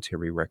 and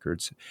military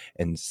records,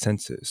 and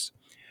census,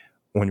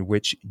 on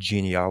which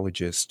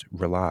genealogists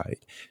relied.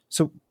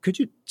 So could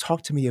you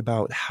talk to me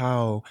about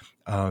how,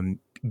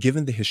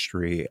 given the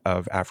history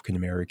of African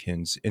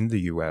Americans in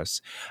the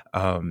U.S.,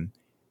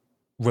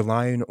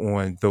 relying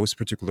on those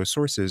particular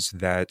sources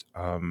that,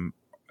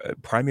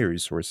 primary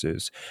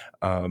sources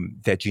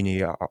that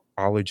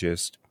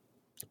genealogists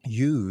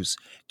use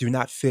do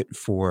not fit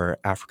for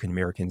African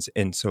Americans?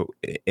 And so,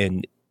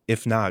 and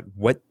if not,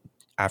 what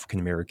African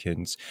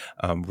Americans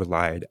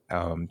relied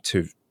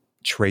to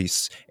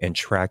trace and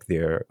track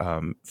their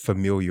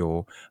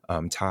familial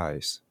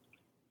ties?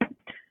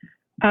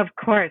 Of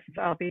course,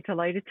 I'll be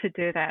delighted to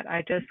do that.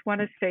 I just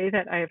want to say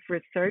that I've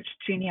researched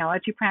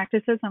genealogy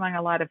practices among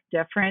a lot of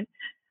different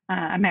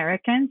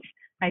Americans.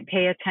 I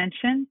pay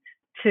attention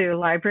to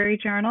library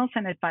journals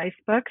and advice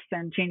books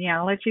and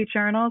genealogy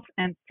journals,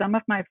 and some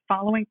of my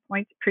following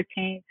points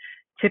pertain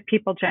to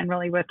people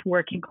generally with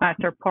working class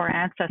or poor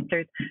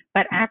ancestors,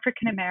 but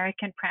African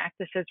American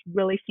practices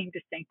really seem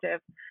distinctive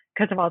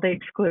because of all the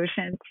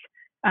exclusions,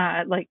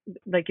 like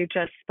you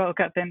just spoke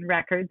of in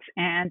records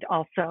and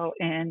also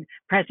in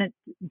present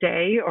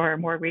day or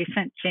more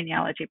recent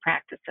genealogy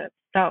practices.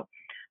 So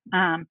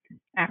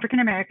African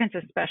Americans,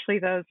 especially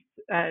those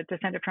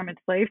descended from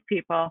enslaved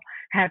people,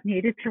 have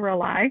needed to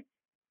rely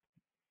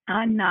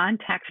on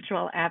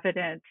non-textual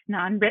evidence,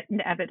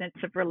 non-written evidence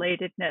of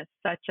relatedness,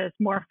 such as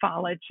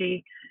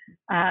morphology,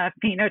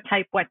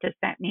 phenotype. What does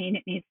that mean?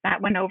 It means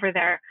that one over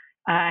there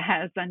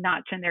has a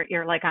notch in their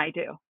ear like I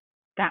do.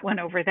 That one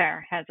over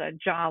there has a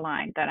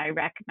jawline that I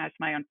recognize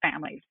my own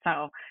family.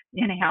 So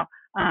anyhow,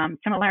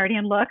 similarity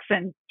in looks,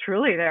 and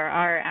truly there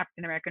are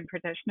African American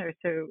practitioners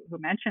who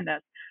mention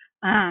this.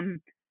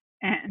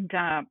 And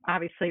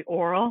obviously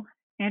oral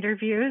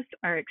interviews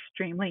are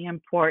extremely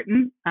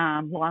important,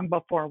 long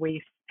before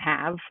we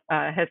have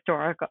a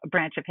historical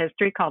branch of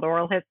history called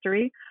oral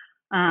history.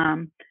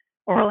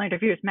 Oral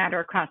interviews matter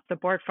across the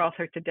board for all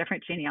sorts of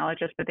different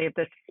genealogists, but they have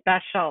this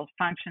special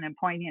function and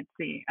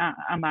poignancy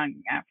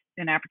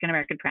in African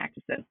American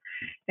practices.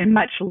 In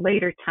much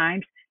later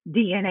times,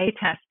 DNA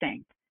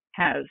testing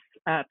has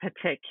a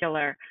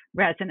particular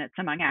resonance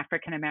among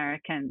African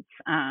Americans.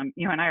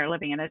 You and I are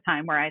living in a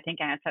time where I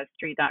think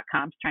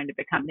Ancestry.com is trying to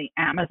become the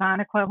Amazon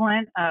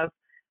equivalent of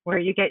where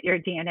you get your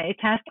DNA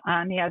test.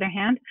 On the other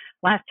hand,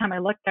 last time I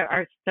looked,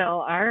 there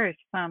still are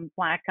some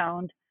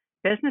Black-owned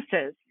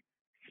businesses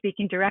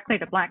speaking directly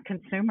to Black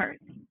consumers.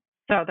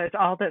 So there's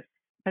all this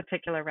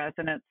particular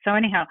resonance. So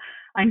anyhow,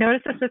 I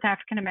noticed this with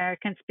African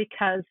Americans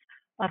because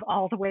of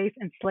all the ways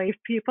enslaved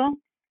people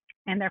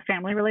and their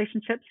family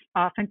relationships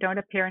often don't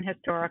appear in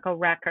historical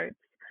records.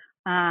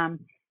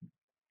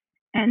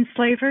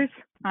 Enslavers,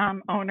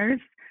 owners,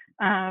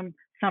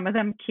 some of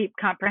them keep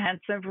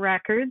comprehensive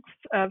records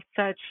of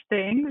such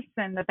things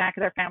in the back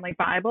of their family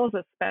Bibles,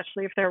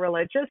 especially if they're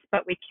religious,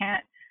 but we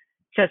can't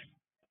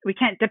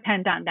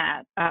depend on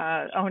that.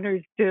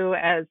 Owners do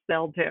as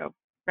they'll do,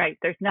 right?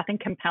 There's nothing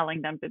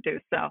compelling them to do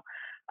so.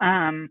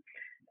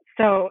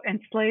 So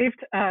enslaved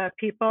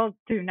people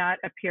do not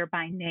appear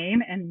by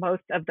name in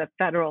most of the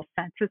federal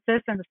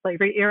censuses in the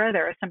slavery era.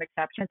 There are some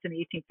exceptions in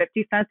the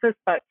 1850 census,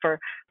 but for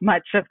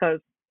much of those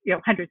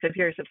hundreds of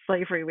years of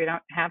slavery, we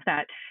don't have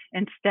that.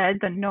 Instead,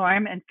 the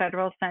norm in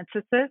federal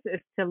censuses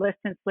is to list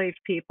enslaved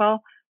people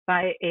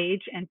by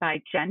age and by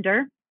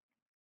gender,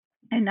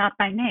 and not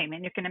by name.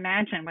 And you can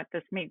imagine what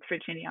this means for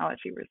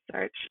genealogy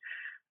research.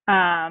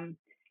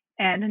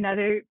 And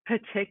another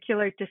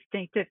particular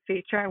distinctive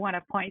feature I want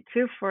to point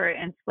to for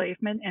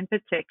enslavement in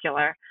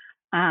particular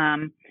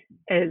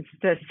is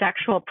the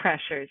sexual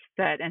pressures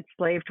that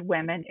enslaved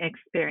women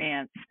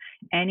experience.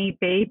 Any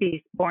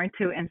babies born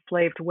to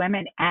enslaved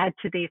women add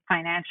to the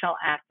financial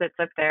assets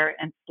of their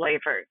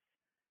enslavers,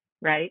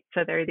 right?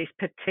 So there are these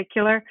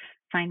particular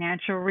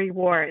financial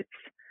rewards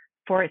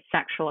for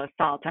sexual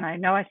assault. And I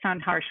know I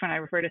sound harsh when I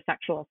refer to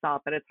sexual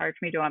assault, but it's hard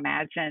for me to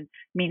imagine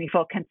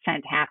meaningful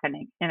consent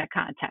happening in a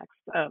context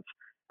of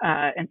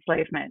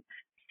enslavement.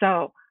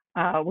 So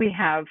we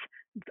have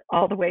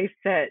all the ways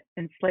that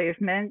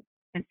enslavement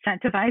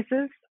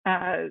incentivizes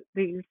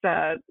these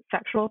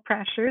sexual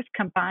pressures,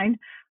 combined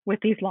with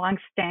these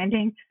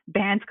long-standing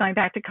bans going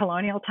back to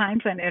colonial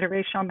times on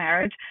interracial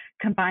marriage,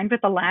 combined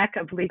with the lack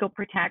of legal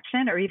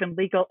protection or even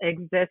legal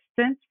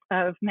existence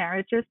of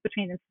marriages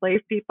between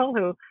enslaved people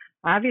who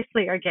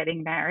obviously are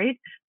getting married,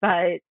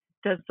 but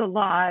does the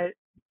law,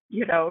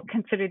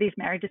 consider these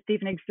marriages to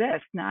even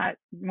exist? Not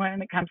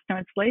when it comes to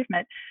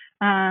enslavement.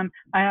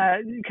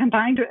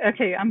 Combined, it's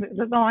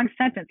a long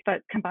sentence,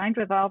 but combined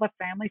with all the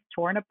families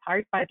torn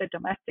apart by the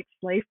domestic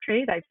slave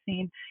trade, I've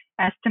seen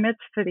estimates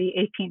for the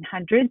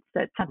 1800s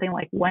that something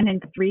like 1 in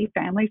 3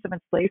 families of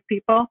enslaved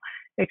people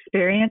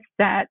experienced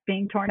that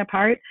being torn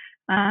apart.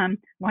 Want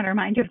to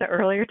remind you of the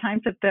earlier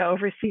times of the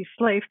overseas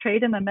slave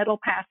trade in the Middle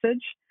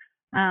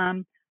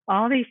Passage.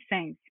 All these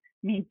things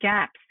mean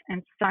gaps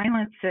and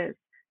silences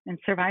in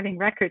surviving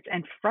records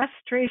and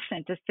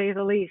frustration, to say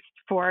the least,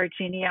 for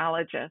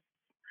genealogists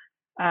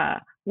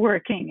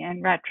working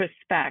in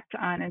retrospect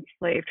on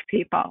enslaved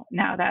people.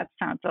 Now, that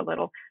sounds a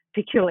little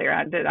peculiar.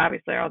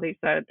 Obviously, all these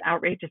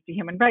outrages to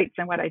human rights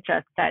and what I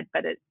just said,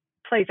 but it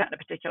plays out in a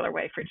particular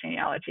way for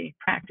genealogy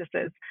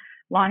practices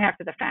long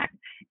after the fact.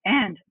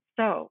 And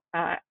so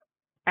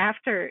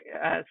after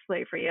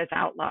slavery is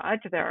outlawed,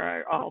 there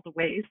are all the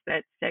ways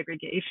that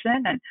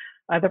segregation and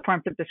other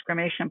forms of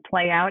discrimination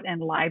play out in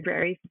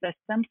library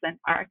systems and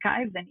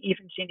archives and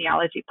even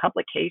genealogy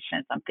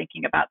publications. I'm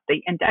thinking about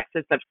the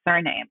indexes of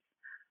surnames,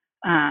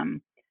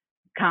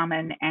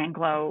 common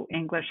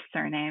Anglo-English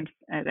surnames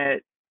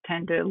that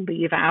tend to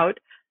leave out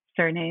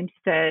surnames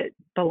that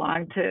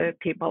belong to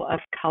people of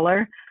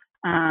color.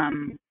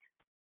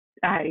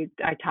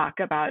 I talk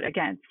about,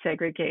 again,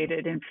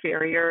 segregated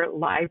inferior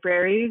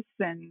libraries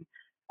and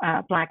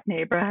Black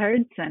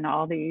neighborhoods and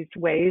all these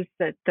ways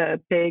that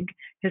the big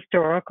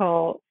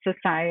historical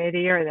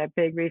society or the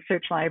big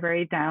research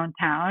library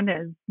downtown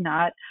is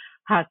not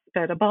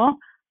hospitable.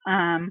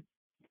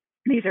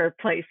 These are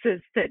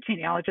places that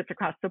genealogists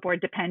across the board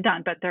depend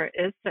on, but there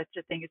is such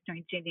a thing as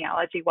doing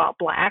genealogy while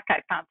Black.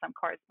 I found some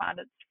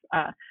correspondence,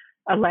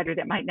 a letter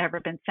that might never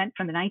have been sent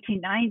from the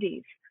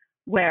 1990s,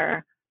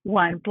 where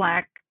one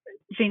Black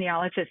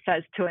genealogist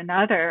says to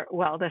another,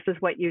 well, this is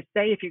what you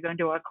say if you go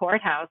into a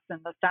courthouse in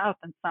the South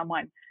and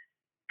someone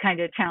kind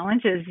of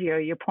challenges you,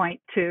 you point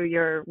to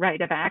your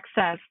right of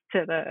access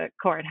to the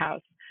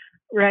courthouse,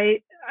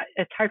 right?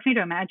 It's hard for me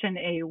to imagine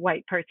a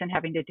white person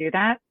having to do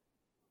that.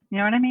 You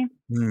know what I mean?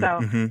 So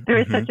there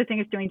is such a thing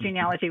as doing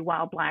genealogy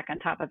while Black on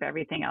top of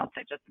everything else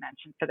I just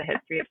mentioned for the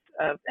history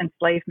of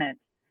enslavement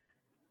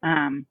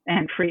and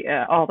free,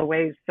 all the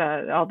ways,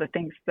 all the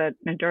things that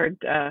endured,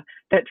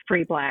 that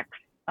free Blacks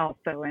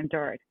also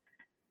endured.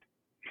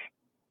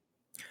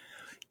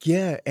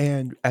 Yeah,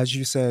 and as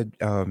you said,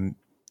 I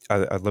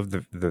love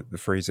the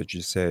phrase that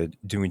you said,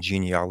 doing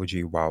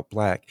genealogy while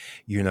Black.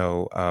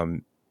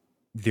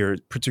 There are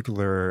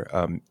particular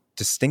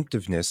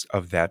distinctiveness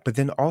of that, but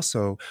then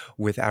also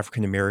with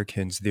African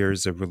Americans,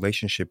 there's a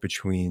relationship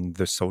between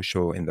the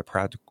social and the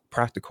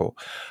practical,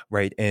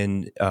 right?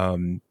 And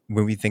when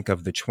we think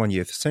of the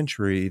 20th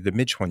century, the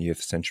mid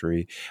 20th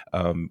century,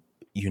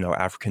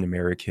 African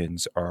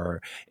Americans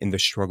are in the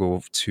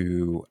struggle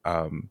to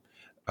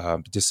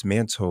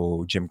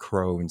dismantle Jim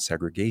Crow and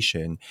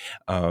segregation,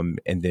 and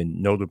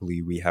then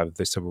notably we have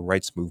the Civil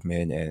Rights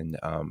Movement and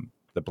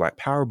the Black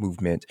Power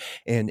movement.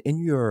 And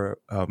in your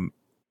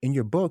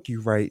book,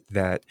 you write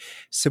that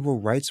civil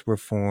rights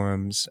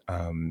reforms,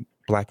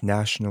 Black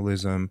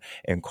nationalism,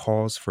 and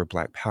calls for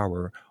Black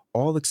power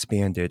all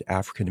expanded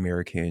African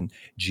American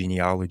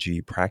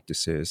genealogy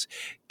practices.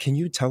 Can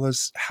you tell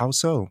us how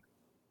so?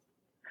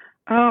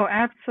 Oh,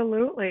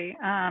 absolutely.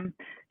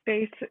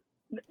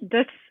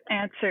 This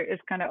answer is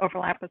going to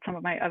overlap with some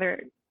of my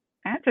other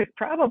answers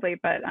probably,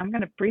 but I'm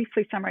going to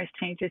briefly summarize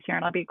changes here,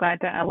 and I'll be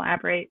glad to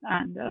elaborate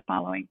on the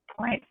following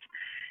points.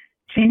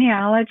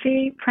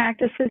 Genealogy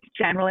practices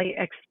generally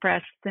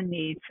express the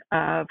needs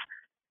of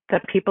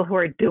the people who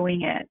are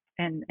doing it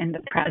in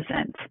the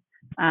present.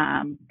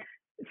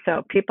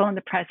 So people in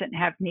the present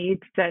have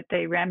needs that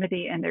they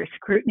remedy in their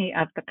scrutiny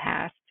of the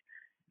past.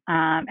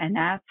 And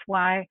that's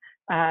why,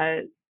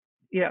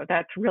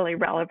 that's really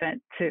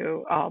relevant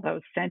to all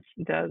those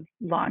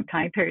long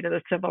time period of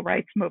the civil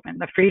rights movement,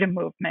 the freedom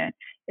movement,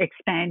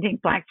 expanding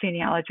Black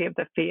genealogy of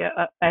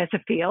as a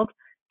field,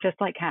 just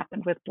like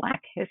happened with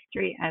Black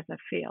history as a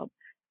field.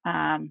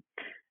 I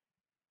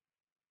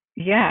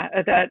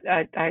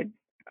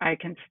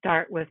can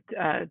start with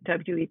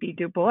W.E.B.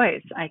 Du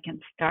Bois. I can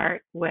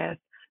start with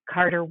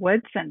Carter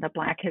Woodson, the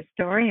Black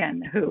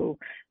historian who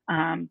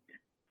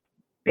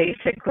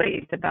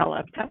basically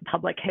developed a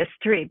public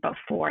history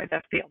before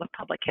the field of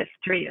public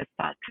history is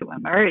thought to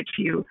emerge.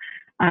 You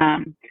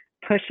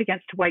push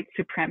against white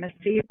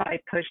supremacy by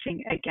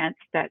pushing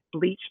against that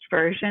bleached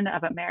version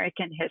of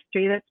American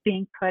history that's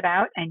being put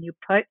out, and you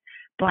put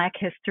Black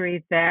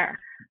history there.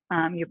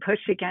 You push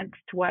against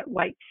what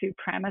white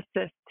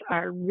supremacists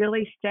are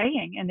really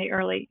saying in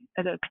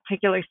the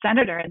particular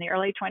senator in the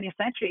early 20th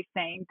century,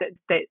 saying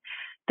that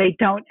they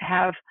don't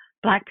have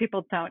Black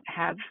people don't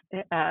have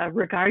a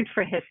regard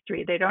for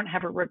history. They don't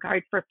have a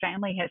regard for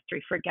family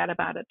history. Forget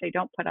about it. They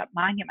don't put up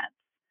monuments,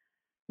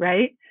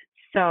 right?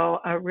 So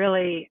a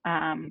really,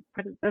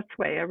 put it this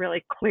way, a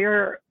really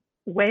clear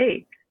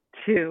way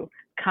to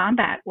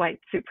combat white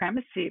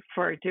supremacy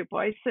for Du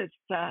Bois's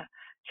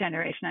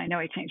generation. I know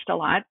he changed a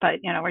lot, but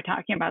we're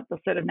talking about the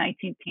sort of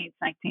 19-teens,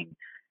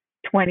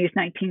 1920s,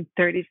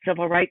 1930s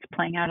civil rights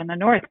playing out in the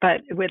North.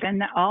 But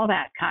within all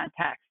that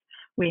context,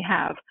 we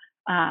have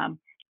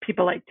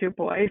people like Du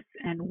Bois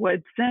and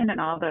Woodson and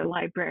all the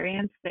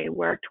librarians they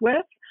worked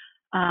with,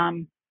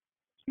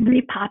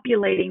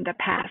 repopulating the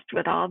past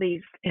with all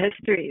these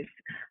histories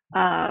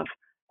of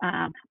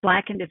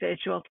Black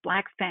individuals,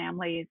 Black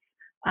families,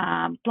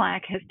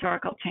 Black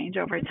historical change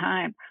over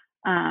time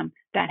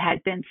that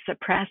had been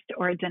suppressed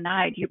or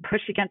denied. You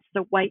push against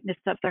the whiteness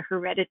of the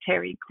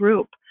hereditary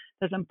group.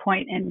 There's a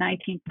point in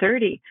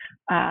 1930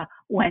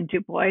 when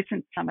Du Bois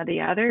and some of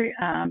the other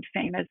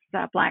famous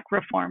Black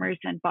reformers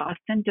in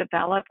Boston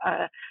develop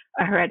a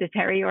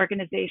hereditary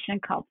organization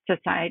called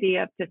Society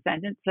of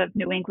Descendants of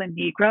New England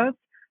Negroes.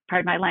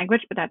 Pardon my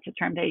language, but that's the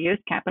term they use,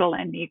 capital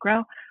N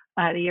Negro.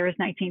 The year is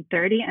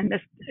 1930, and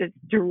this is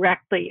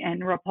directly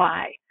in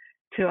reply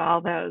to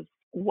all those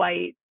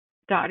white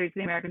daughters of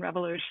the American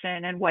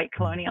Revolution and white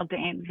colonial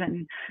dames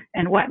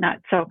and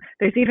whatnot. So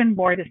there's even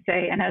more to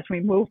say. And as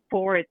we move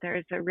forward,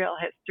 there's a real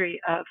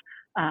history of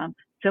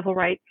civil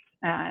rights,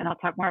 and I'll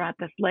talk more about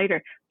this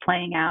later,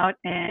 playing out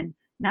in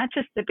not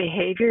just the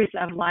behaviors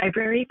of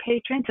library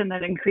patrons and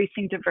the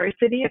increasing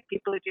diversity of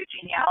people who do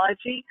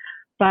genealogy,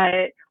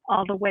 but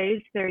all the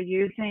ways they're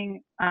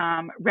using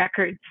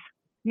records,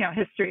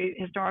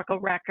 historical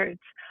records,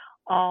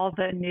 all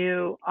the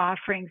new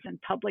offerings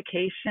and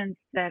publications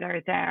that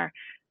are there.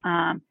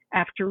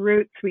 After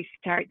Roots, we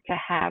start to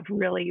have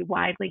really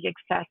widely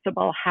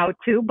accessible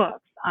how-to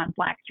books on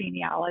Black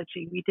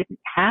genealogy. We didn't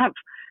have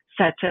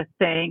such a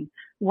thing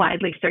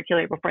widely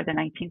circulated before the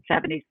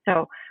 1970s.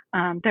 So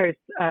there's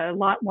a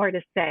lot more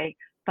to say,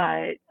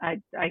 but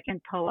I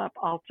can pull up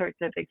all sorts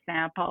of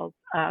examples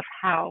of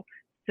how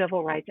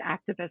civil rights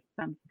activists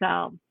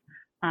themselves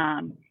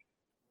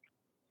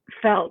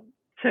felt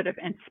sort of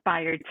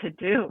inspired to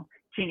do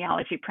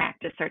genealogy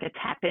practice or to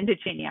tap into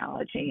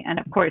genealogy. And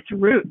of course,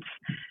 Roots,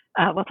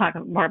 we'll talk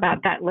more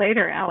about that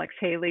later, Alex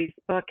Haley's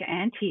book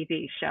and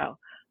TV show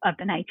of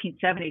the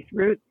 1970s.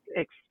 Roots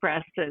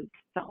expresses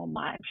so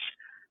much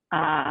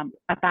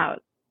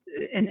about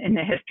in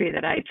the history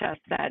that I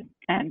just said.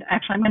 And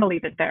actually, I'm going to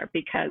leave it there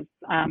because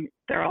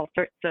there are all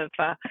sorts of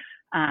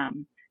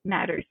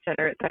matters that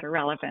are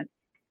relevant.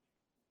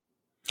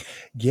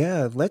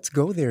 Yeah, let's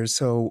go there.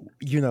 So,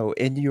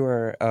 in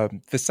your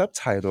the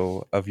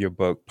subtitle of your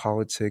book,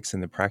 Politics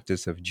and the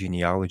Practice of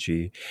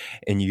Genealogy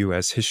in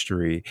U.S.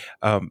 History,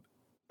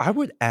 I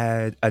would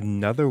add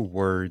another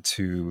word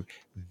to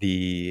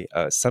the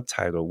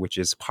subtitle, which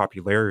is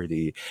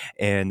popularity.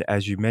 And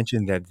as you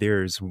mentioned, that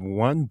there's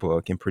one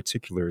book in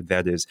particular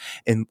that is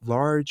in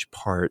large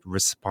part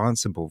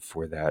responsible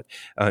for that.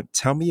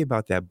 Tell me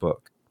about that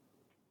book.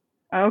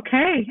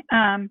 Okay.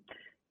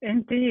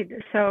 Indeed.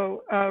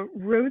 So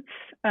Roots,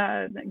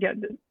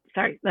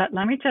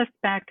 let me just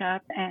back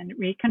up and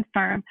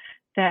reconfirm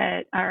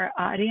that our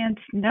audience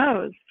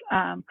knows.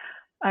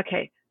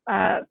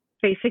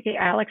 Basically,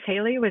 Alex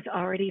Haley was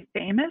already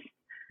famous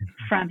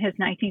from his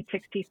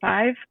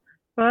 1965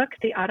 book,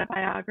 The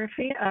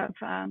Autobiography of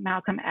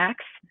Malcolm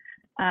X,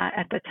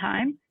 at the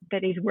time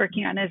that he's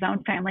working on his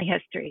own family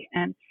history.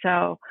 And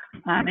so,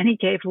 and he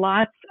gave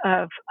lots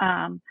of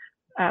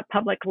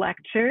public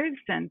lectures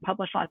and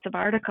published lots of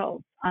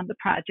articles on the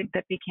project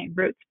that became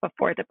Roots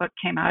before the book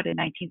came out in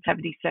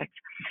 1976.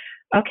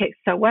 Okay,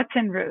 so what's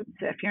in Roots?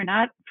 If you're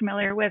not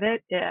familiar with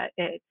it,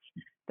 it's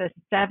the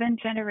 7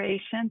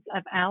 generations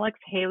of Alex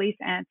Haley's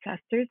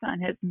ancestors on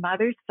his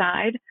mother's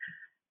side,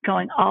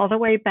 going all the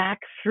way back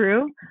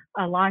through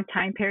a long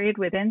time period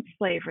within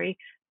slavery,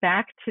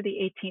 back to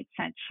the 18th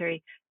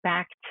century,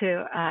 back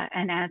to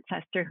an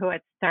ancestor who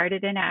had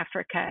started in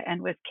Africa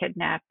and was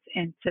kidnapped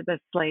into the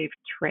slave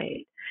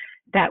trade.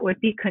 That would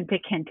be Kunta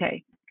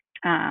Kinte,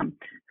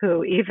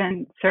 who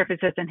even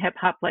surfaces in hip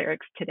hop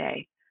lyrics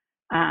today.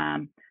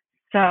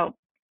 So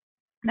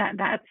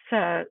that's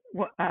the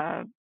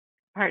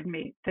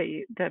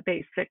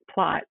basic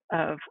plot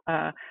of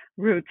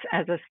Roots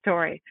as a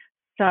story.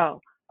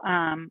 So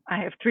I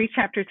have 3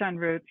 chapters on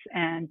Roots,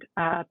 and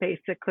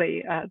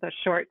basically the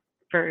short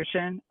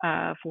version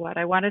of what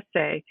I want to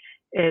say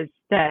is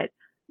that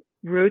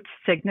Roots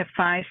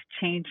signifies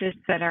changes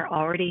that are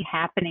already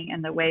happening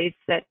in the ways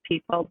that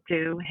people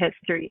do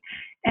history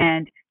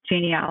and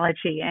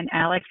genealogy. And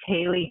Alex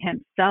Haley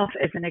himself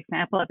is an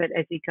example of it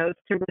as he goes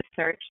to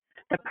research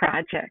the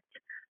project.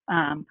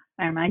 I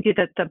remind you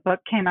that the book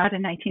came out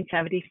in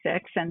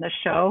 1976 and the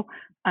show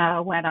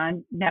went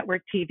on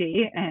network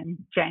TV in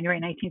January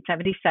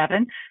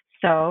 1977.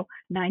 So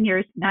 9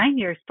 years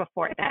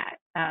before that,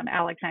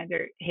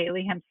 Alexander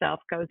Haley himself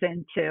goes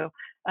into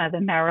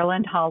the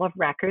Maryland Hall of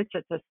Records.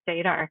 It's a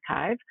state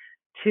archive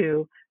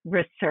to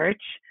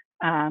research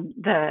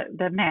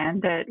the man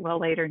that we'll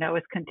later know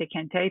as Kunta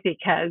Kinte,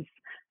 because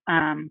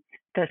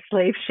the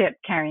slave ship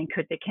carrying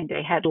Kunta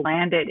Kinte had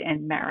landed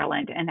in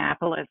Maryland,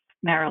 Annapolis,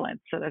 Maryland.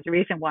 So there's a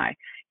reason why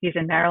he's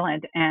in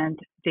Maryland. And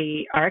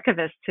the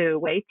archivist who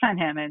waits on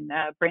him and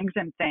brings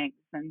him things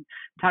and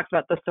talks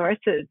about the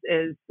sources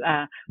is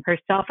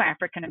herself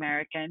African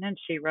American, and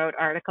she wrote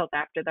articles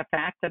after the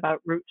fact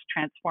about Roots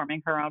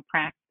transforming her own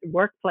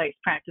workplace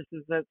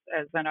practices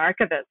as an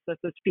archivist. This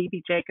is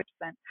Phoebe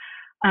Jacobson.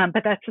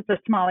 But that's just a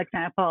small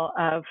example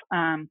of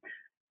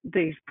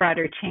these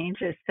broader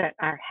changes that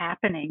are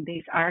happening,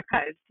 these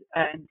archives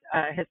and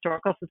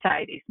historical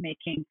societies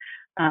making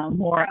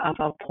more of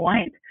a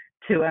point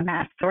to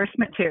amass source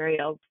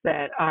materials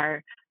that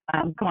are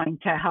going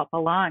to help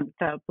along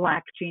the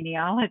Black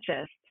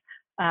genealogists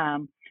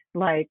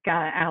like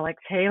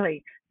Alex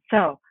Haley.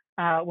 So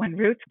when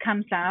Roots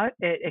comes out,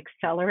 it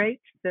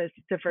accelerates this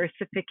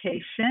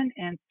diversification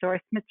in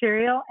source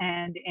material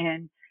and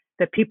in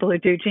the people who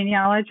do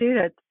genealogy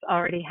that's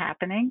already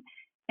happening.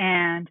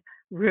 And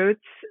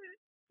Roots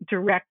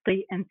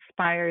directly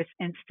inspires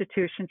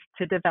institutions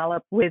to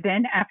develop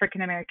within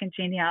African American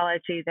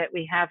genealogy that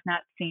we have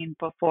not seen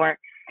before.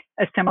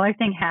 A similar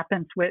thing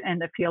happens in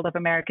the field of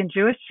American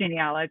Jewish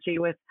genealogy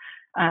with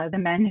the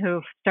men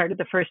who started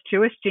the first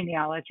Jewish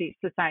genealogy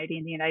society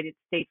in the United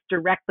States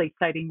directly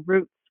citing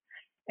Roots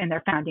in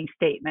their founding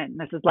statement. And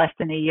this is less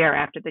than a year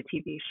after the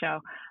TV show.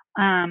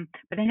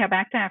 But anyhow,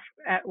 back to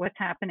what's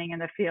happening in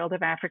the field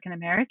of African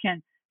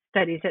American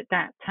studies at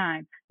that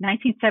time.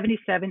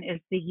 1977 is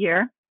the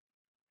year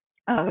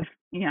of,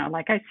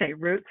 like I say,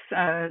 Roots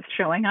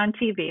showing on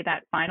TV,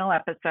 that final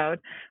episode,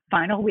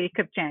 final week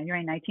of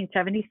January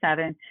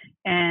 1977.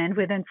 And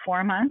within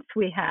 4 months,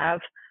 we have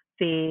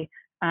the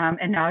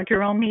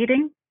inaugural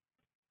meeting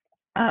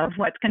of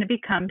what's going to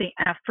become the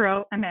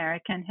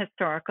Afro-American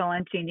Historical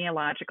and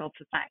Genealogical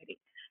Society.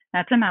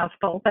 That's a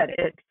mouthful, but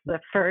it's the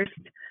first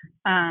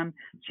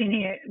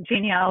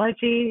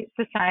genealogy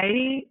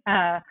society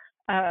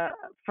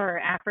for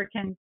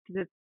African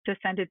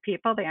descended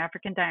people, the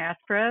African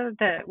diaspora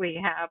that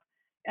we have,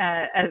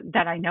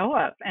 that I know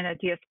of in a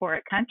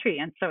diasporic country.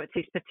 And so it's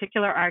these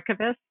particular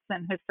archivists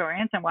and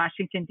historians in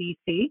Washington,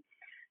 D.C.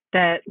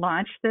 that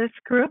launched this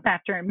group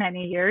after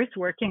many years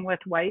working with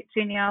white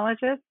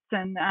genealogists.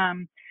 And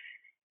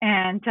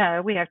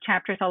we have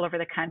chapters all over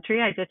the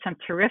country. I did some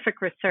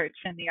terrific research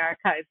in the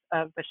archives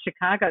of the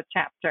Chicago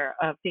chapter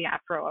of the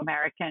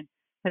Afro-American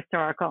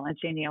Historical and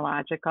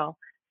Genealogical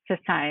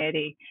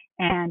Society.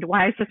 And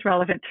why is this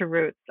relevant to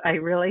Roots? I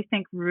really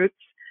think Roots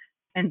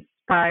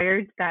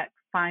inspired that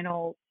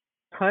final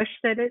push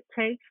that it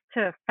takes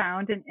to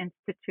found an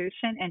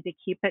institution and to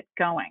keep it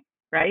going,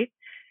 right?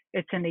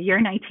 It's in the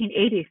year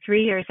 1980,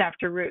 3 years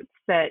after Roots,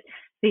 that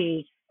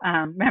the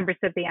members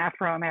of the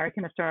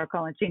Afro-American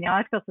Historical and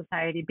Genealogical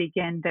Society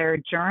begin their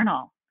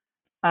journal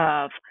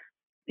of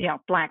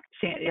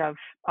of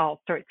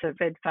all sorts of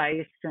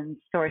advice and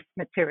source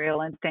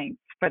material and things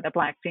for the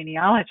Black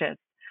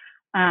genealogists.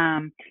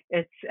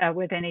 It's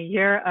within a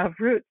year of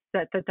Roots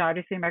that the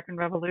Daughters of the American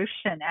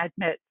Revolution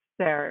admits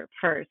their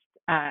first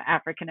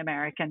African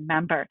American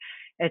member.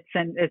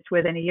 It's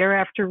within a year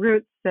after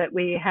Roots that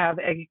we have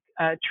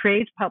a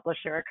trade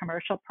publisher, a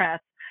commercial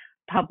press,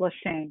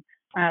 publishing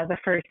the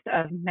first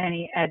of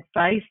many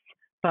advice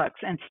books,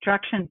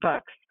 instruction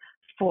books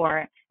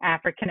for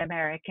African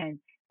American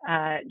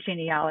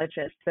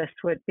genealogists. This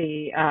would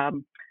be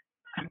I'm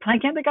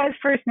blanking the guy's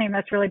first name.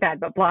 That's really bad,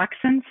 but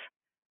Blockson's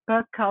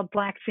book called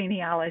Black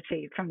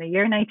Genealogy from the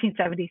year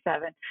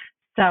 1977.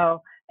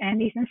 So, and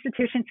these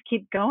institutions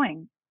keep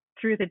going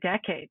through the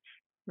decades,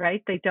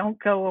 right? They don't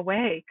go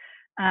away.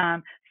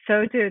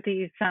 So do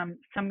these,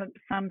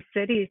 some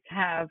cities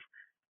have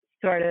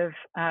sort of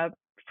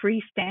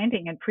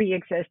freestanding and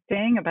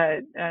pre-existing,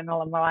 but in a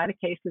lot of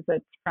cases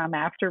it's from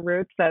after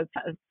Roots. So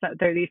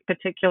there are these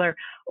particular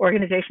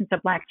organizations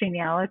of Black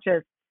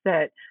genealogists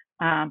that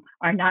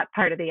are not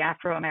part of the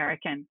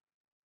Afro-American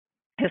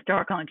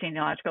Historical and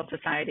Genealogical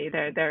Society.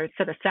 They're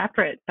sort of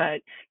separate, but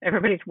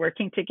everybody's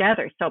working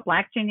together. So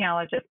Black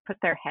genealogists put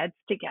their heads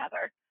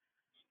together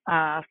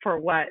for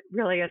what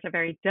really is a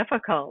very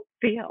difficult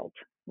field,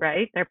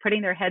 right? They're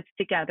putting their heads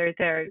together.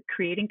 They're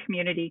creating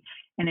community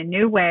in a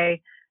new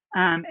way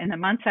in the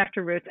months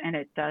after Roots, and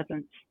it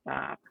doesn't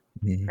stop,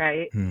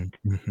 right?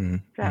 Mm-hmm.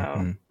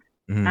 So,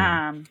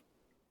 Mm-hmm.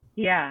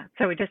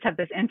 So we just have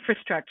this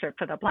infrastructure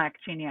for the Black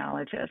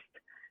genealogist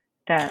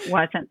that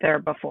wasn't there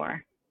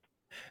before.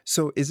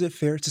 So is it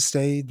fair to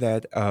say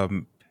that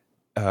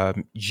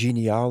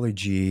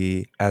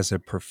genealogy as a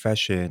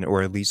profession,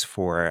 or at least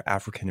for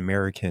African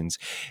Americans,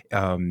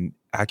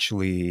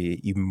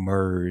 actually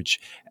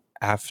emerged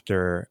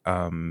after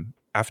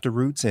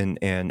Roots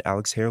and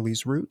Alex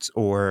Haley's Roots,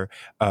 or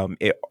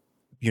it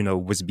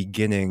was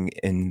beginning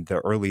in the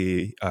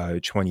early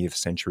 20th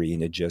century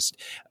and it just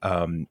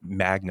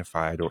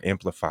magnified or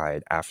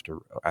amplified after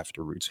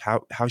Roots?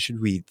 How should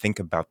we think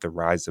about the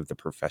rise of the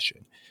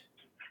profession?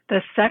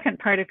 The second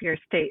part of your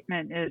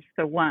statement is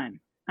the one.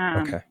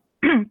 Okay.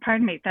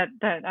 Pardon me, that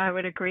I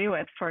would agree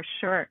with for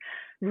sure.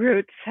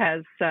 Roots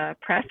has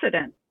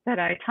precedent that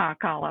I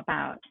talk all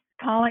about.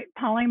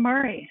 Pauli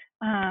Murray.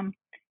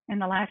 In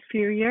the last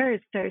few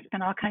years, there's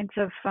been all kinds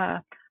of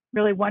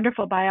really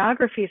wonderful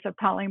biographies of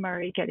Pauli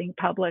Murray getting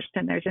published,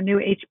 and there's a new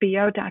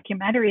HBO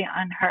documentary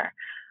on her.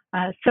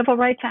 Civil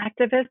rights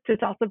activist is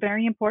also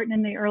very important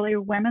in the early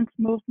women's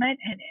movement,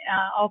 and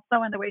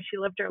also in the way she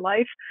lived her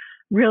life.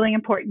 Really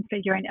important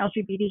figure in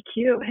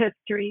LGBTQ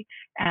history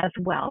as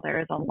well. There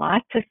is a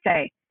lot to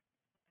say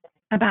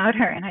about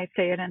her, and I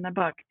say it in the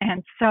book.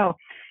 And so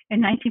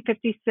in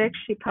 1956,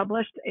 she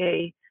published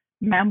a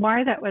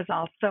memoir that was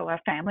also a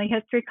family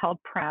history called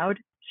Proud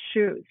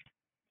Shoes.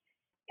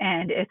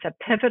 And it's a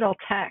pivotal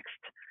text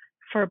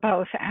for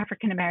both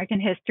African American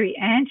history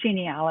and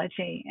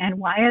genealogy. And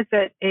why is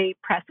it a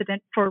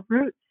precedent for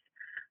roots?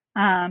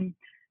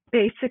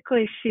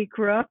 Basically, she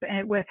grew up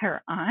with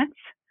her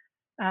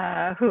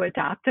aunts who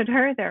adopted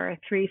her. There are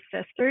 3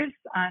 sisters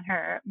on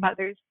her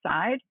mother's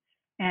side,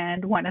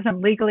 and one of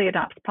them legally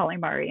adopts Pauli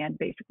Murray and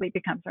basically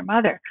becomes her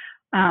mother.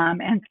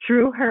 And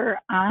through her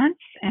aunts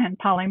and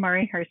Pauli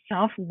Murray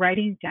herself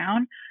writing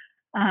down,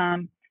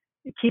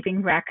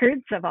 keeping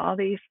records of all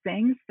these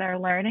things they're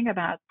learning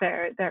about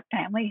their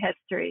family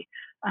history,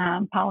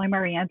 Pauli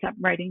Murray ends up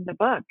writing the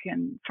book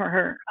and for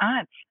her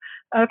aunts.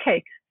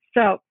 Okay,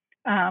 so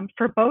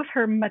for both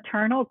her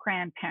maternal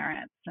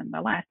grandparents, and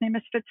the last name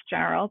is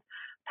Fitzgerald,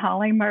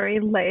 Pauli Murray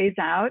lays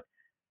out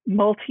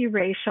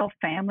multiracial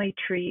family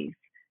trees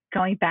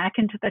going back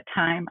into the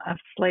time of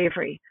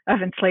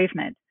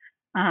enslavement.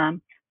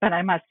 But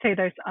I must say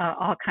there's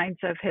all kinds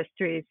of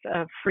histories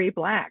of free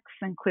blacks,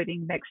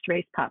 including mixed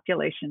race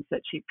populations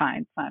that she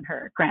finds on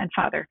her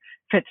grandfather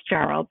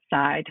Fitzgerald's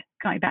side,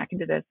 going back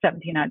into the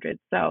 1700s.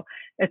 So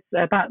it's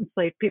about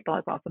enslaved people.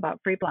 It's also about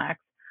free blacks.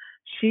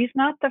 She's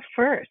not the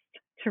first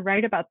to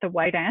write about the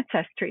white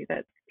ancestry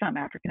that some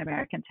African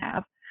Americans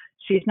have.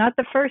 She's not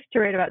the first to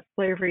write about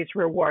slavery's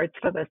rewards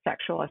for the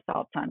sexual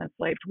assaults on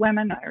enslaved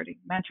women. I already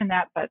mentioned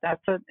that, but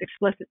that's an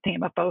explicit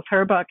theme of both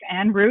her book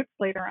and Roots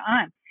later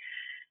on.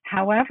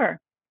 However,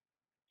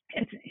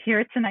 it's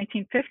the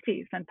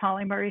 1950s, and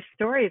Pauli Murray's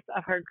stories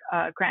of her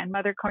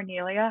grandmother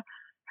Cornelia,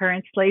 her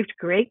enslaved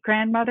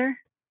great-grandmother,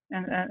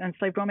 an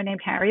enslaved woman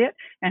named Harriet,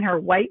 and her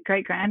white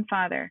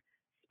great-grandfather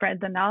spread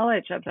the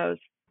knowledge of those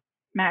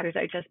matters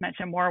I just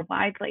mentioned more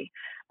widely.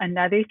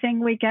 Another thing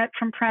we get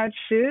from Proud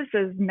Shoes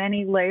is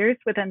many layers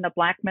within the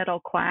Black middle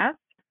class.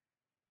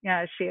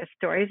 She has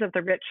stories of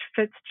the rich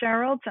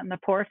Fitzgeralds and the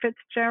poor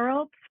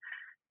Fitzgeralds.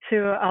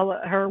 To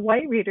her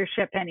white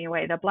readership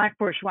anyway, the Black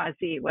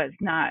bourgeoisie was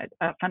not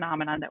a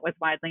phenomenon that was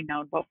widely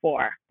known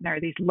before. There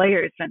are these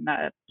layers in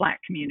the Black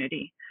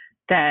community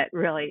that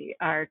really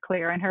are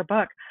clear in her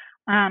book.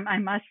 I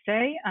must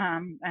say,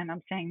 and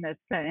I'm saying this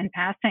in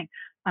passing,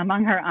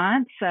 among her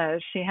aunts,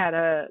 she had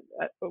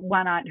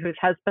one aunt whose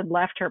husband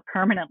left her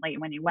permanently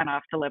when he went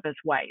off to live as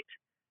white,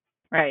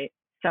 right?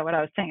 So what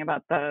I was saying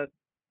about the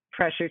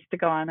pressures to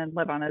go on and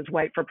live on as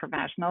white for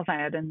professionals, I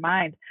had in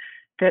mind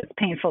this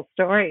painful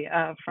story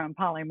from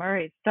Pauli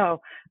Murray. So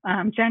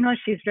generally,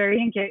 she's very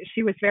engaged.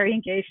 She was very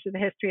engaged in the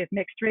history of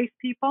mixed race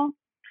people.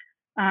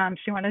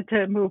 She wanted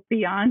to move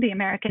beyond the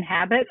American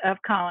habit of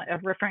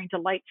referring to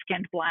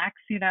light-skinned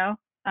blacks. She's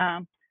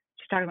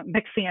talking about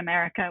mixing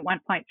America at one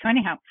point. So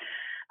anyhow,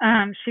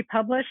 she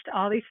published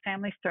all these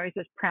family stories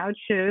as Proud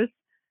Shoes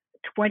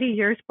 20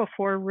 years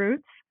before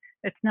Roots.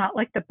 It's not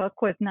like the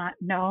book was not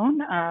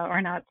known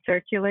or not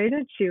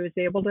circulated. She was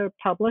able to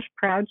publish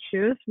Proud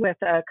Shoes with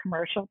a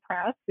commercial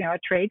press, a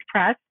trade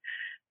press.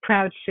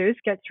 Proud Shoes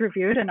gets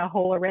reviewed in a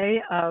whole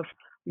array of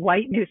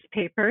white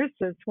newspapers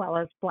as well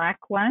as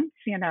black ones.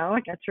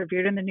 It gets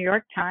reviewed in the New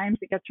York Times.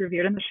 It gets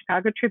reviewed in the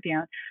Chicago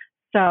Tribune.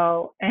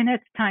 So in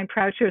its time,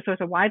 Proud Shoes was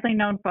a widely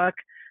known book.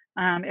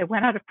 It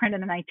went out of print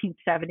in the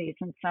 1970s.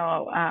 And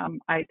so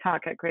I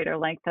talk at greater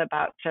length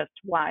about just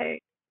why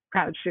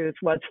Proud Shoes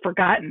was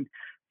forgotten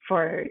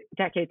for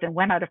decades and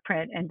went out of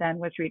print and then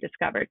was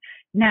rediscovered.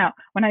 Now,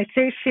 when I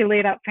say she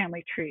laid out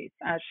family trees,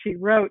 she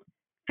wrote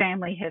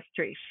family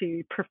history.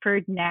 She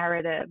preferred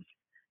narratives.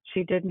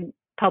 She didn't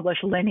publish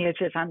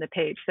lineages on the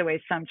page the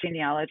way some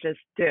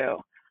genealogists do.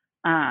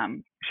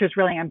 She was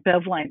really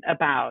ambivalent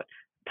about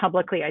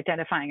publicly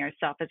identifying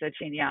herself as a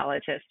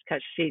genealogist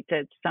because she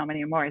did so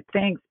many more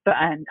things.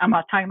 And I'm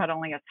not talking about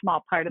only a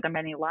small part of the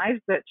many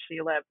lives that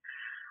she lived.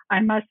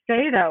 I must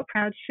say, though,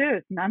 Proud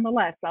Shoes,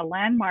 nonetheless, a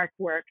landmark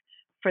work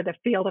for the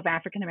field of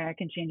African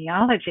American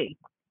genealogy,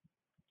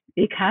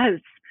 because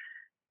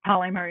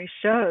Pauli Murray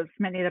shows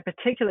many of the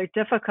particular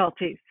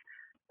difficulties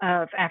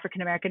of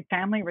African American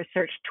family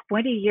research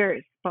 20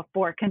 years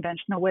before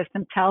conventional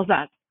wisdom tells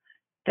us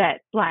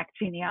that Black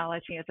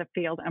genealogy as a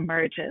field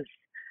emerges.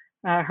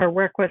 Her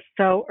work was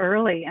so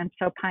early and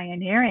so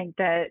pioneering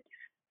that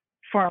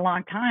for a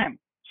long time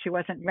she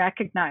wasn't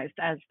recognized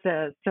as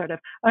the sort of,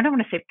 I don't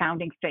want to say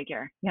founding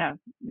figure.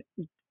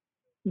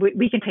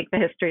 We can take the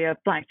history of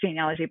Black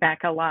genealogy back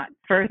a lot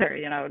further,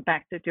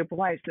 back to Du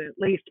Bois at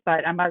least.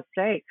 But I must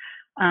say,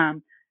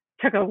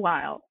 took a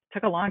while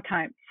took a long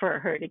time for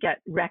her to get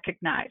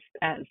recognized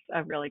as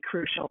a really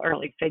crucial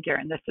early figure.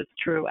 And this is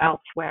true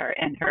elsewhere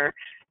in her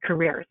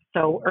career.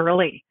 So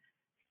early,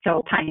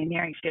 so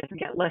pioneering, she doesn't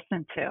get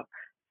listened to.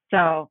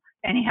 So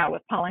anyhow,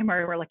 with Pauli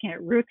Murray, we're looking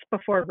at roots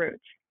before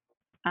roots.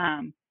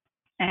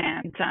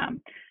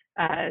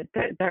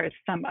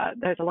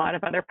 There's a lot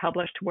of other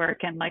published work.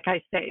 And like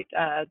I say,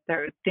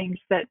 there are things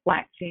that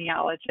Black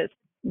genealogists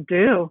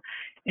do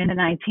in the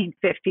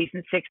 1950s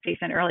and 60s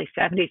and early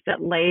 70s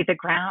that lay the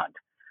ground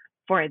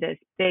for this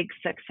big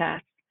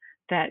success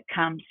that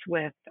comes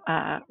with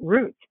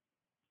roots.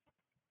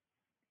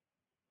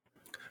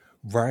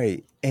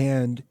 Right.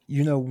 And,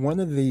 one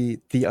of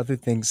the other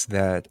things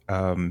that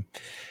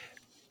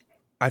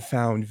I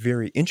found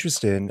very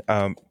interesting,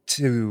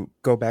 to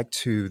go back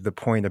to the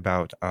point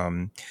about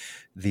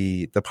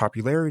the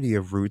popularity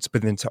of roots,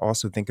 but then to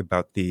also think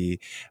about the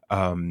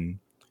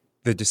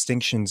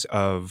distinctions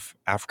of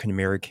African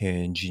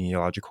American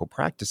genealogical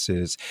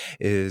practices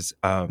is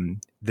the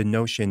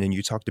notion, and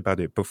you talked about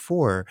it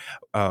before,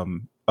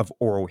 of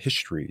oral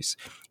histories,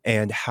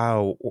 and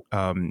how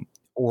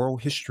oral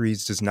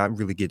histories does not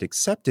really get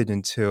accepted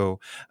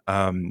until,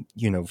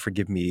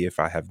 forgive me if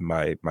I have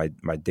my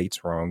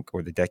dates wrong,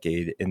 or the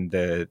decade, in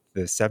the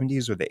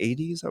 70s or the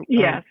 80s.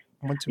 Yes.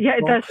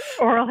 The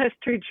oral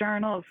history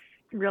journals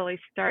really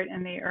start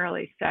in the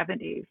early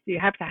 70s. You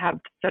have to have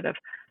sort of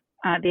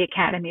the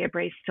Academy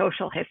embraced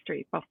social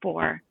history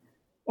before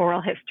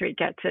oral history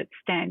gets its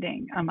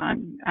standing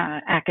among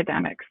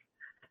academics.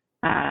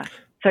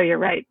 So you're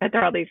right, but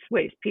there are all these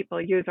ways people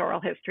use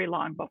oral history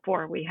long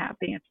before we have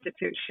the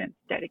institutions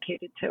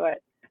dedicated to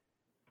it.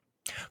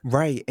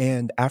 Right.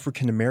 And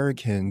African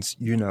Americans,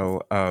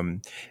 rely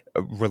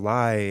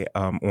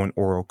on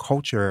oral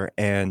culture,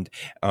 and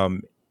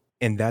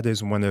that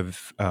is one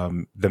of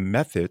the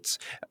methods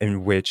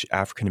in which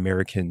African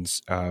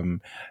Americans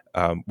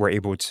were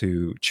able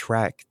to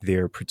track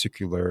their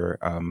particular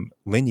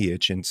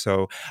lineage. And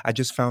so I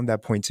just found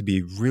that point to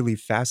be really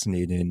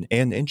fascinating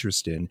and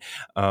interesting,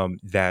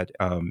 that,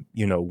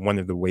 one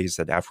of the ways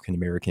that African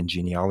American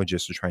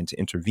genealogists are trying to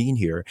intervene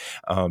here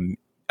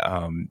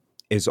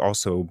is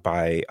also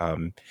by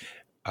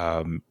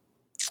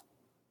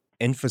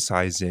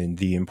emphasizing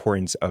the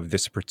importance of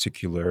this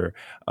particular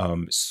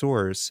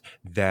source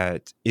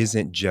that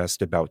isn't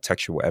just about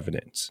textual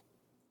evidence.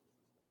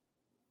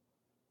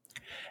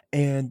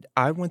 And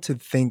I want to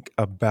think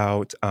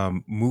about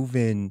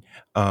moving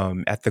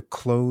at the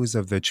close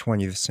of the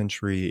 20th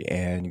century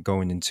and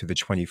going into the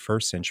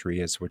 21st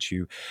century, as what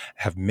you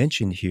have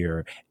mentioned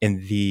here,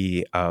 in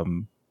the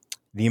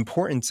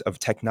importance of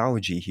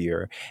technology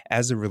here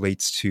as it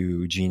relates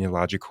to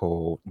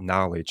genealogical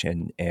knowledge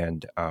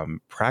and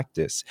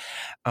practice.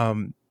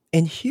 And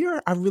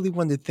here, I really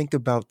want to think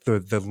about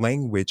the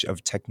language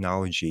of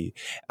technology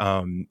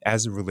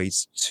as it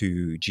relates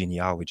to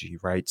genealogy,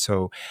 right?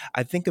 So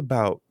I think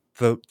about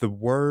the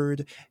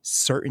word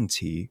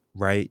certainty,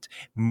 right?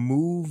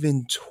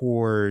 Moving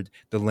toward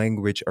the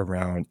language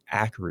around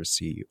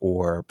accuracy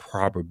or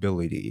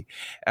probability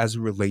as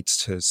it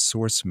relates to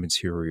source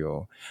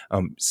material.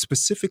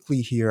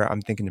 Specifically here,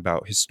 I'm thinking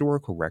about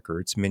historical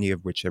records, many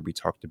of which that we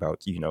talked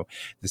about,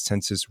 the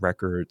census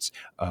records,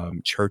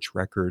 church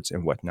records,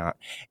 and whatnot.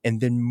 And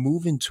then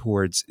moving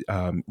towards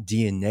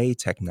DNA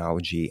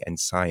technology and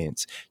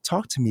science.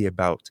 Talk to me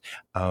about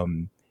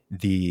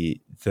the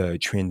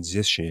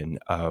transition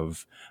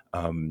of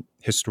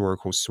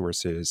historical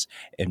sources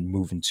and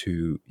moving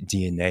to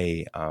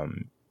DNA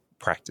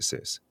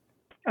practices.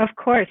 Of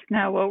course.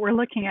 Now, what we're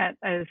looking at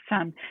is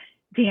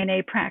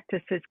DNA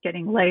practices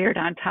getting layered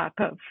on top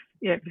of,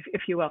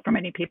 if you will, for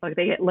many people,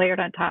 they get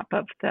layered on top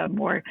of the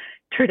more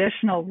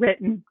traditional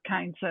written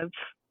kinds of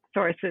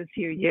sources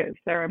you use.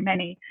 There are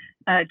many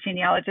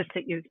genealogists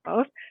that use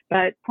both,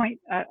 but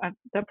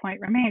the point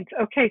remains.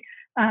 Okay,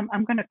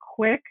 I'm going to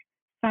quick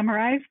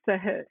summarize the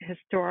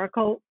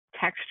historical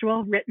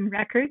textual written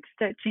records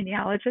that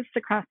genealogists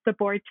across the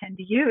board tend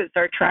to use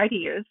or try to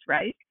use,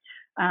 right?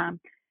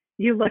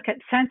 You look at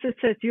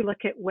censuses, you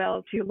look at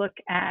wills, you look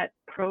at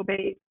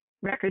probate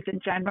records in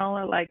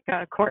general, like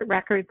court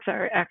records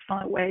are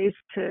excellent ways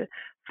to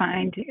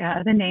find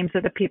the names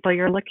of the people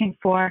you're looking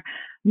for.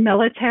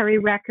 Military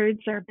records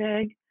are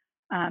big.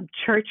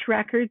 Church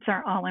records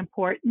are all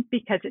important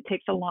because it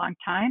takes a long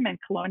time in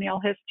colonial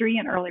history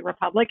and early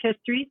republic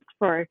history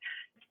for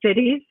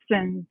cities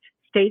and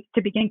states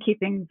to begin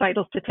keeping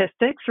vital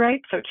statistics,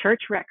 right? So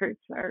church records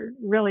are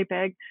really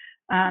big.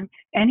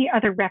 Any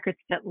other records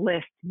that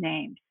list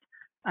names.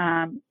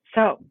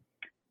 So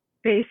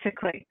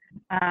basically,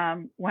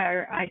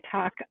 where I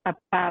talk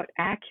about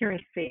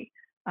accuracy,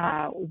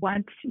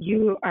 once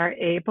you are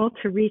able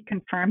to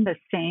reconfirm the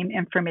same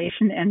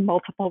information in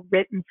multiple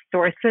written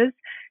sources,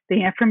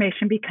 the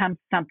information becomes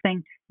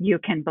something you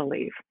can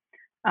believe.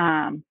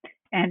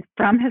 And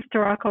from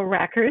historical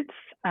records,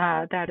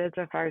 that is,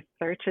 if our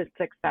search is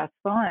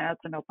successful, and that's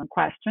an open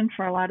question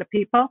for a lot of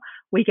people,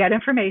 we get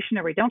information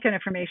or we don't get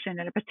information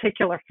in a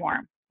particular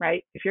form,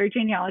 right? If you're a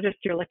genealogist,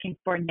 you're looking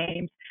for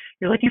names,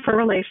 you're looking for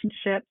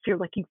relationships, you're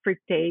looking for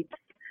dates,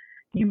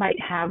 you might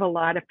have a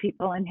lot of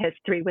people in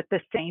history with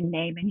the same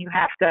name, and you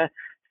have to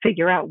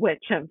figure out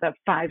which of the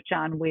 5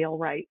 John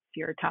Wheelwrights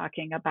you're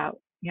talking about,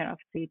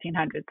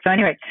 1800s. So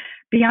anyway,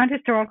 beyond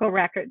historical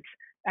records,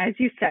 as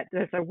you said,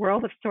 there's a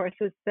world of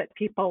sources that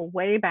people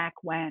way back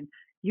when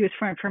use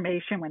for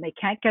information when they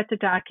can't get the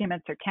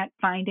documents or can't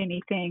find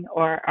anything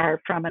or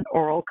are from an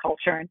oral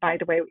culture. And by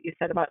the way, what you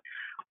said about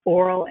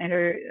oral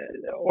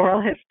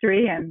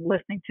history and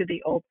listening to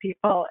the old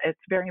people, it's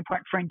very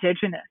important for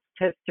indigenous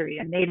history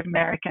and Native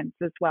Americans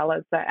as well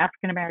as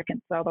African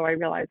Americans, although I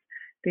realize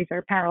these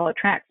are parallel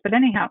tracks. But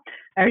anyhow,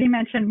 I already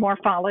mentioned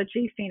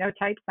morphology,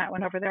 phenotypes. That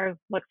one over there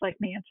looks like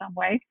me in some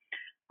way.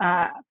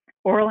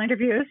 Oral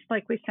interviews,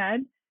 like we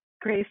said,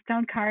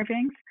 gravestone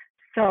carvings.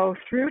 So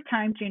through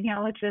time,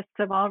 genealogists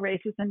of all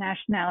races and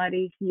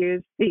nationalities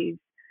use these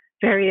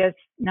various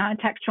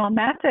non-textual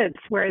methods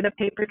where the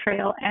paper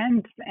trail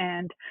ends,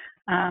 and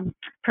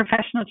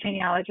professional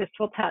genealogists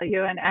will tell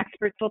you, and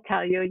experts will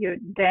tell you, you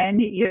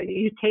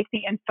take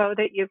the info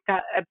that you've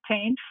got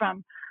obtained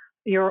from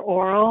your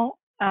oral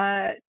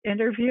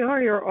interview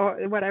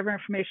or whatever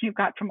information you've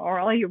got from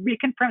oral, you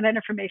reconfirm that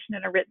information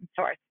in a written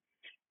source.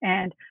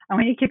 And I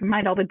want you to keep in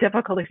mind all the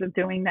difficulties of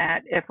doing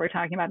that if we're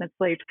talking about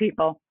enslaved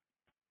people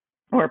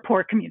or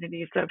poor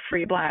communities of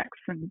free blacks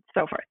and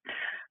so forth.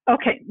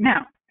 Okay,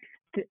 now,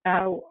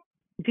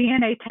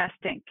 DNA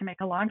testing. To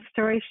make a long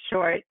story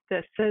short,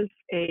 this is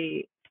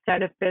a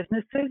set of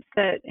businesses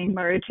that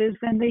emerges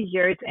in the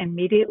years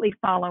immediately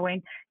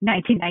following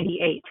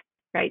 1998,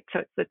 right? So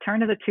it's the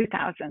turn of the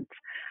 2000s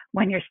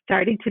when you're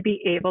starting to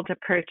be able to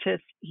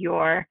purchase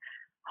your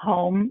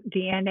home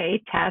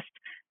DNA test.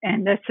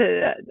 And this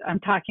is, I'm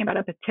talking about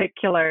a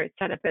particular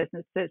set of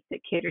businesses that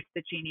caters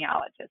to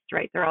genealogists,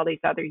 right? There are all these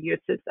other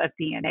uses of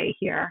DNA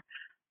here,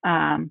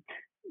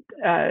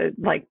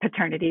 like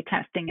paternity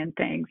testing and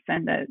things.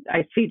 And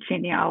I see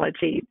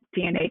genealogy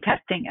DNA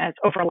testing as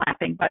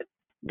overlapping, but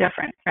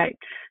different, right?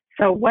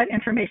 So what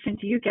information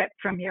do you get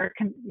from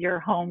your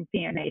home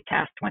DNA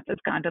test once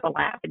it's gone to the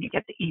lab and you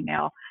get the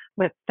email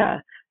with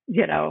the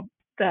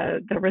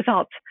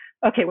results?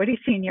 Okay, what do you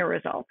see in your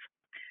results?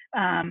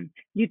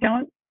 You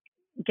don't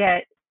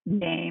get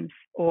names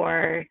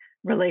or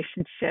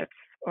relationships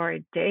or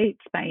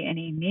dates by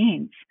any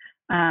means.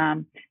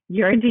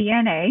 Your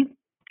DNA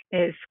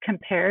is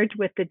compared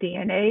with the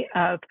DNA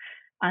of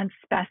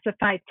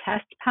unspecified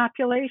test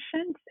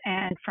populations,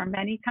 and for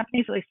many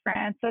companies, at least for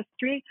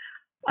Ancestry,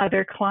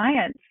 other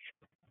clients'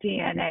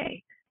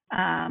 DNA.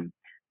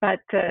 But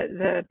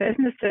the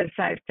businesses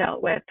I've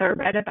dealt with or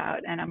read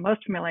about, and I'm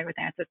most familiar with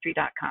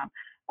Ancestry.com,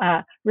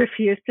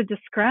 refuse to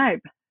describe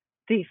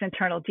these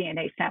internal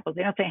DNA samples.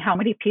 They don't say how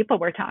many people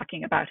we're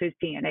talking about whose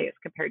DNA is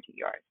compared to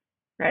yours,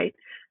 right?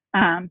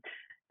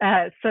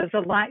 So there's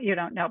a lot you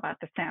don't know about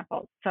the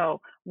samples.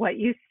 So what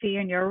you see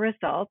in your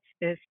results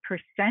is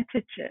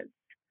percentages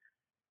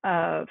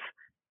of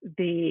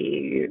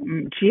the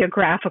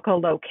geographical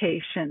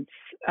locations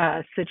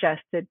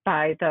suggested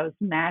by those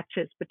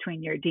matches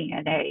between your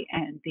DNA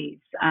and these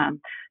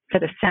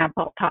sort of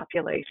sample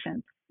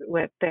populations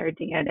with their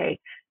DNA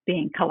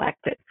being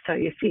collected. So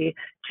you see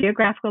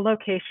geographical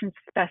locations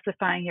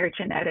specifying your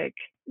genetic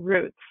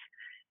roots.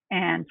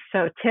 And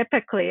so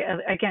typically,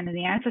 again, in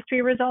the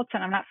Ancestry results,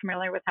 and I'm not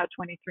familiar with how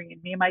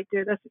 23andMe might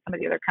do this, some of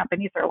the other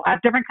companies, there are a lot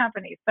of different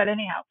companies, but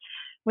anyhow,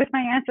 with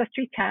my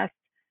Ancestry test,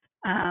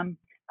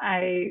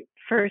 I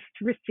first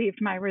received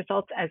my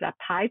results as a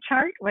pie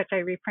chart, which I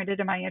reprinted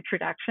in my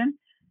introduction.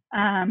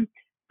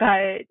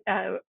 But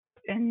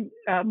in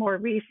more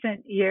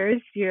recent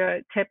years,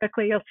 you'll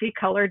see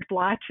colored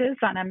blotches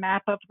on a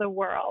map of the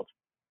world.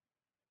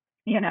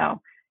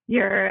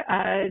 Your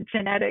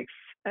genetics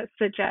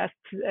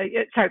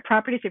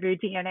properties of your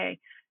DNA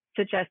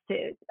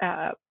suggested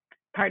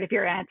part of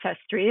your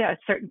ancestry, a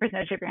certain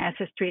percentage of your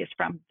ancestry is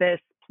from this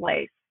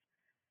place.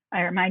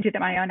 I remind you that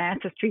my own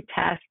Ancestry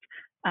test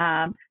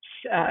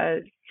said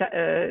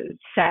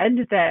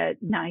that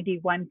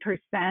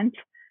 91%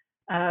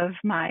 of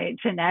my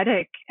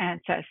genetic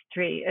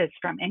ancestry is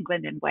from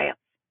England and Wales,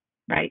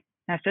 right?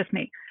 That's just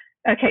me.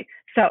 Okay,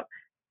 so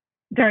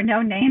there are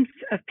no names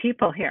of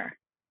people here,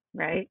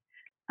 right?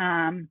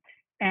 And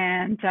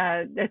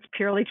it's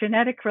purely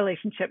genetic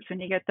relationships when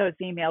you get those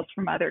emails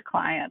from other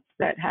clients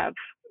that have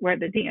where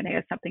the DNA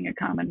has something in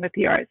common with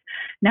yours.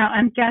 Now,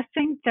 I'm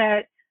guessing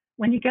that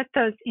when you get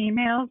those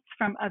emails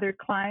from other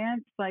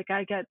clients, like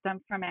I get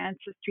them from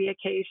Ancestry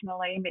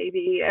occasionally,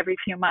 maybe every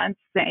few months,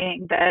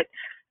 saying that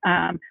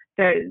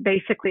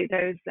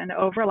there's an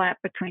overlap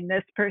between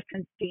this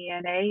person's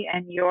DNA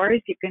and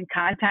yours. You can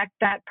contact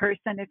that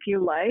person if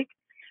you like.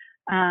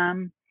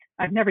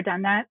 I've never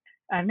done that.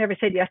 I've never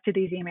said yes to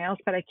these emails,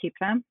 but I keep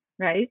them,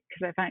 right?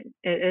 Because I find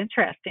it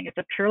interesting. It's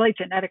a purely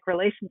genetic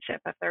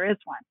relationship, if there is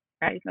one,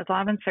 right? There's a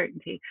lot of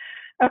uncertainty.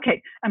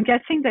 Okay, I'm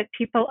guessing that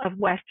people of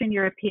Western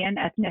European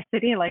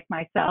ethnicity, like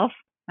myself,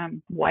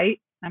 I'm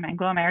white, I'm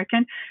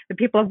Anglo-American, the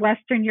people of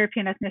Western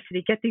European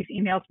ethnicity get these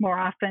emails more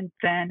often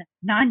than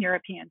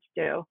non-Europeans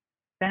do,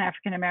 than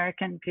African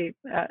Americans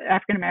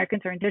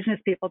or Indigenous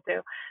people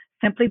do,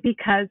 simply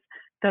because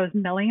those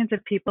millions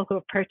of people who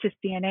have purchased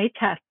DNA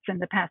tests in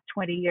the past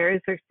 20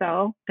 years or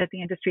so that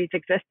the industry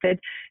has existed,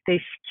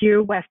 they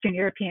skew Western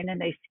European and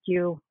they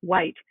skew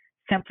white.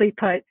 Simply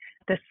put,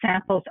 the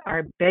samples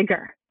are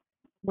bigger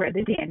where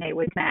the DNA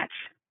would match.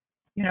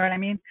 You know what I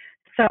mean?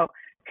 So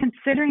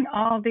considering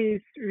all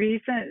these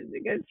recent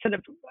sort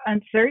of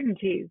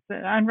uncertainties,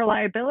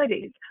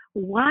 unreliabilities,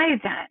 why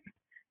then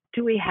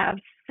do we have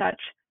such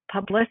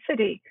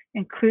publicity,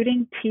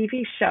 including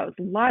TV shows,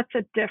 lots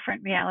of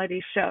different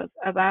reality shows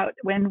about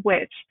in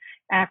which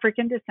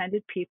African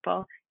descended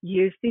people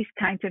use these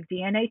kinds of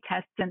DNA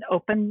tests and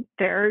open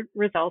their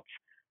results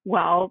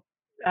while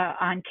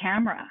on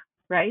camera,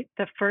 right?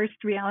 The first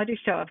reality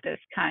show of this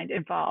kind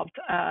involved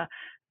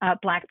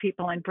Black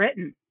people in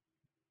Britain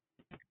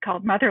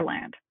called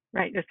Motherland,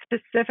 right? It's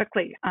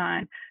specifically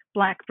on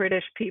Black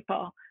British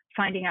people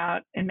finding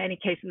out in many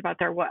cases about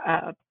their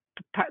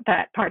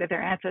that part of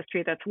their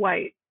ancestry that's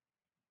white.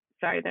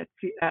 Sorry,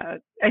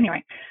 that's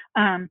anyway.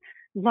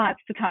 Lots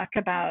to talk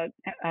about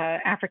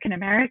African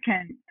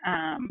American.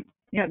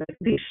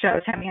 These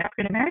shows having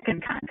African American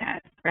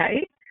content,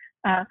 right?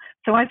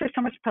 So why is there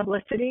so much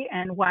publicity,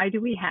 and why do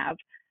we have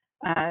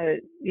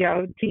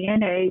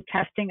DNA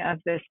testing of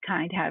this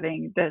kind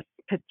having this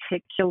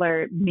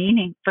particular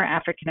meaning for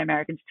African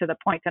Americans to the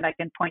point that I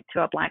can point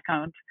to a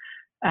Black-owned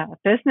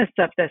business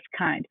of this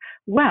kind?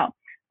 Well,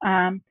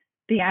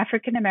 the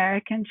African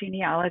American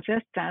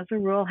genealogists, as a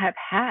rule, have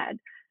had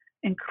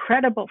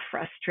incredible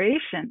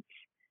frustrations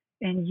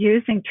in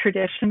using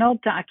traditional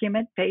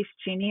document-based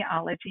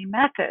genealogy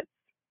methods,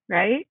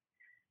 right?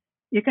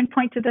 You can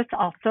point to this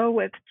also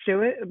with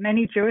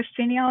many Jewish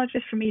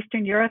genealogists from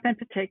Eastern Europe in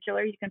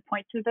particular. You can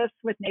point to this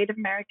with Native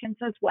Americans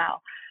as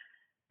well.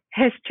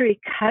 History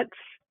cuts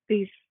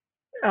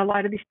a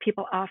lot of these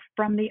people off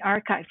from the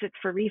archives. It's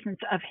for reasons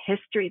of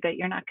history that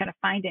you're not going to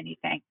find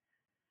anything,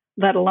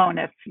 let alone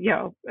if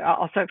you're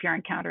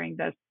encountering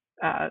this,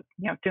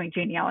 doing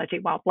genealogy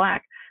while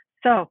Black.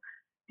 So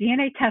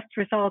DNA test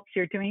results,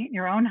 you're doing it in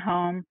your own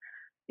home,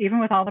 even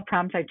with all the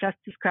problems I just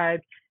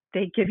described,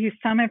 they give you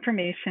some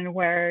information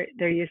where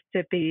there used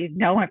to be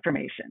no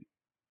information,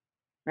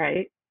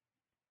 right?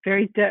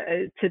 To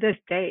this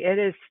day, it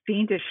is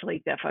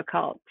fiendishly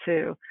difficult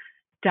to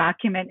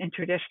document in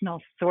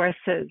traditional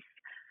sources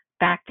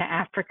back to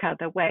Africa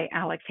the way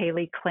Alex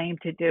Haley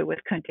claimed to do with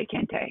Kunta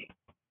Kinte.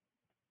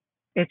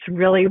 It's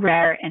really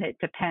rare, and it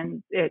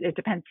depends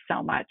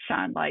so much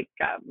on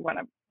one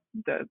of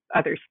the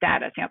other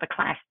status, the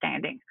class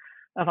standing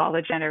of all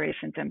the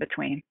generations in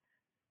between.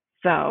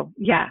 So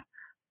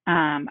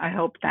I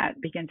hope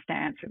that begins to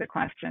answer the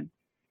question.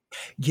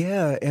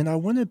 Yeah, and I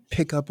want to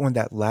pick up on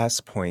that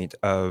last point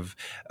of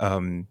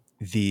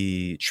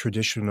the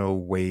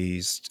traditional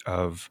ways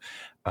of,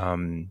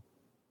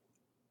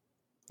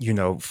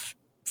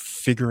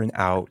 figuring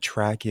out,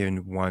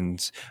 tracking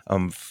one's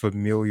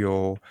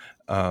familial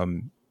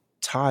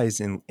ties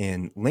and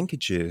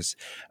linkages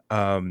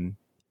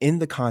in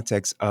the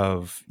context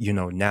of,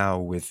 now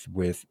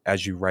with,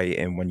 as you write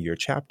in one of your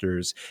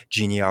chapters,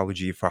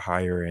 genealogy for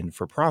hire and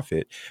for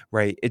profit,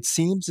 right? It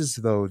seems as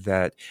though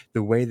that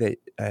the way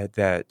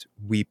that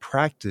we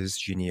practice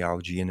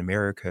genealogy in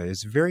America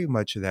is very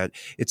much that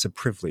it's a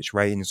privilege,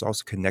 right? And it's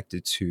also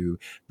connected to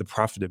the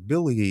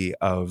profitability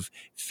of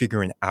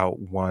figuring out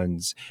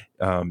one's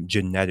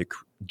genetic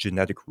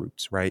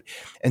roots, right?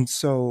 And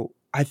so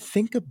I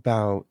think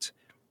about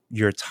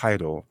your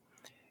title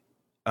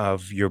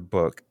of your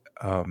book,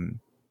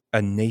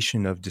 A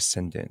Nation of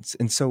Descendants.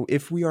 And so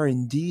if we are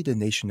indeed a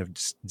nation of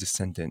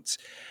descendants,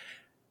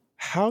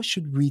 how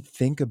should we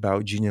think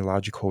about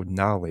genealogical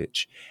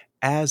knowledge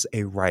as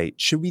a right?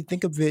 Should we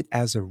think of it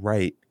as a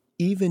right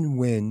even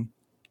when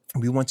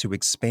we want to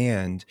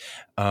expand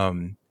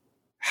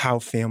how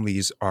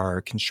families are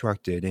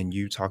constructed? And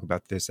you talk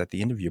about this at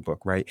the end of your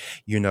book, right?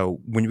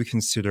 When we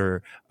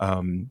consider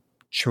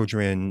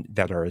children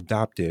that are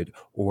adopted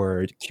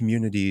or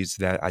communities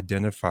that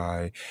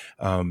identify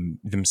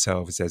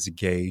themselves as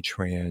gay,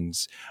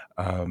 trans,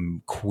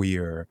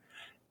 queer,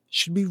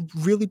 should we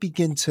really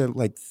begin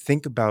to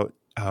think about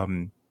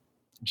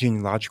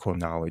genealogical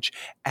knowledge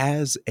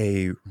as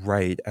a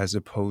right, as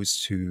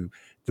opposed to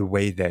the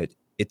way that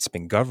it's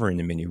been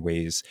governed in many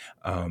ways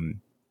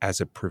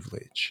as a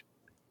privilege?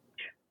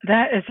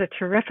 That is a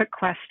terrific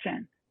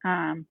question.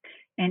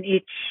 And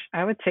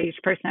I would say each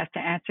person has to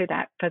answer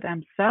that for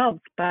themselves.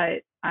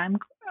 But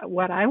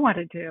what I want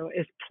to do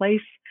is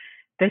place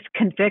this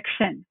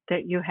conviction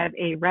that you have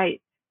a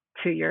right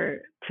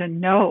to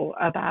know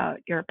about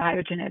your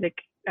biogenetic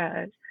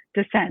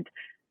descent,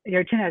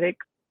 your genetic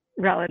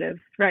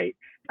relatives, right?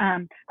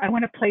 I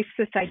want to place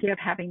this idea of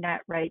having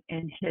that right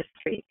in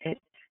history.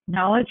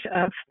 Knowledge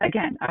of,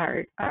 again,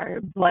 our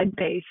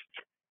blood-based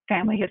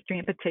family history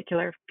in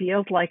particular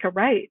feels like a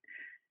right,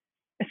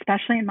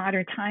 especially in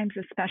modern times,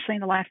 especially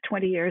in the last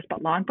 20 years,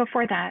 but long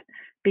before that,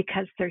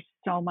 because there's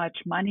so much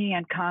money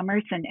and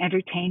commerce and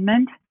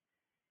entertainment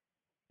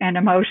and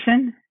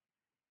emotion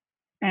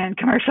and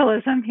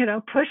commercialism,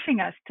 pushing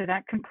us to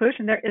that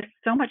conclusion. There is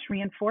so much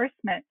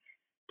reinforcement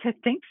to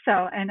think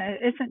so. And it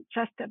isn't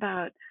just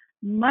about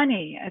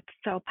money. It's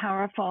so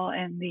powerful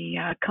in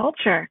the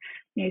culture.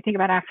 You think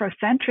about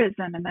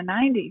Afrocentrism in the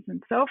 90s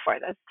and so forth.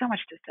 There's so much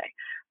to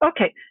say.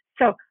 Okay,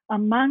 so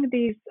among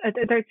these,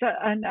 there's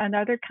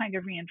another kind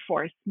of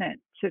reinforcement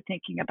to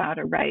thinking about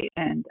a right.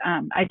 And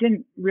I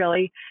didn't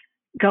really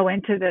go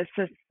into this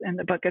in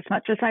the book as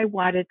much as I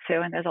wanted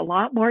to, and there's a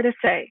lot more to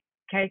say.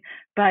 Okay,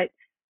 but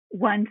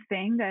one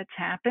thing that's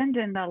happened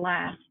in the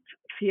last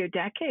few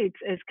decades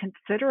is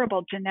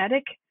considerable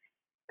genetic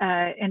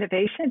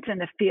innovations in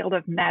the field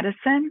of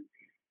medicine,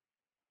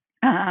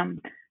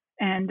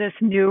 and this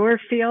newer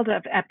field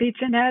of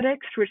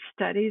epigenetics, which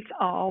studies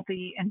all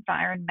the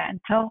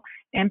environmental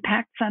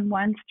impacts on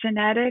one's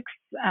genetics,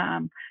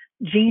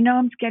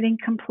 genomes getting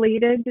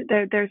completed.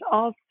 There's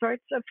all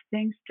sorts of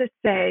things to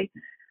say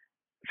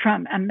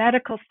from a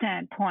medical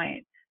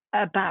standpoint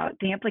about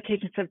the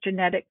implications of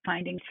genetic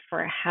findings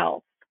for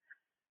health.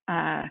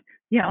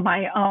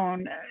 My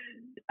own,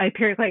 I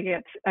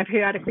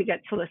periodically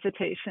get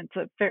solicitations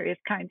of various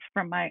kinds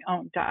from my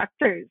own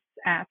doctors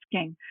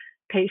asking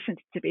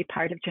patients to be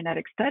part of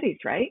genetic studies,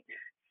 right?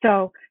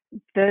 So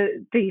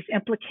these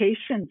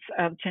implications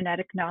of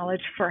genetic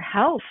knowledge for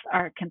health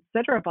are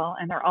considerable,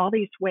 and there are all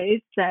these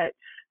ways that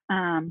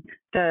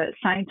the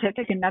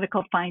scientific and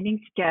medical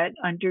findings get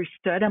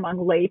understood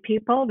among lay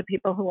people, the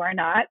people who are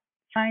not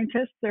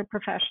scientists or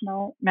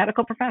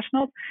medical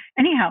professionals.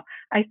 Anyhow,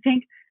 I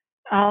think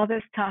all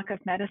this talk of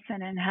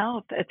medicine and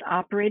health, it's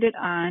operated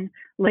on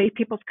lay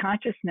people's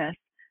consciousness.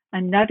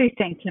 Another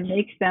thing to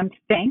make them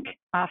think,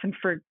 often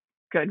for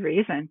good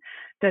reason,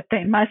 that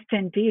they must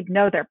indeed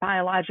know their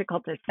biological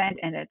descent,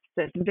 and it's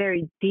this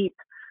very deep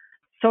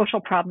social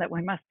problem that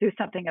we must do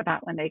something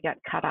about when they get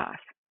cut off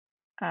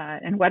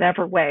in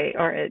whatever way,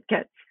 or it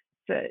gets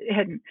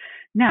hidden.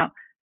 Now,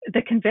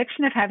 the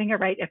conviction of having a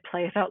right, it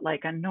plays out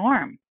like a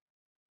norm,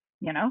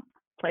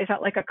 plays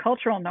out like a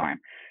cultural norm.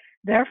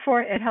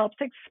 Therefore, it helps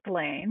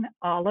explain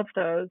all of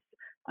those,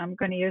 I'm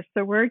going to use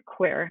the word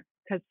queer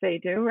because they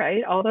do,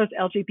 right? All those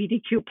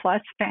LGBTQ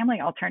plus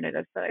family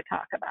alternatives that I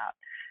talk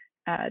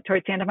about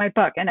towards the end of my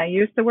book. And I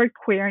use the word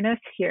queerness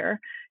here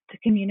to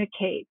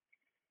communicate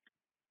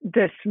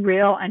this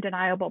real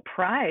undeniable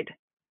pride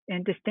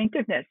in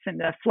distinctiveness and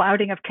the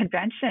flouting of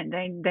convention.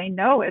 They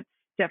know it's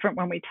different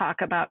when we talk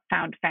about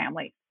found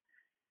families,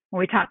 when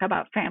we talk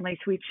about families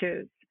we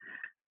choose.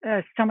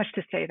 So much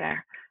to say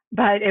there.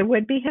 But it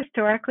would be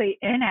historically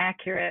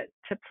inaccurate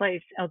to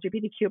place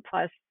LGBTQ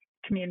plus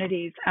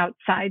communities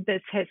outside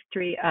this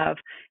history of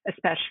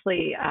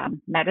especially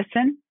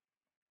medicine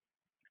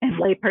and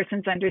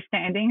layperson's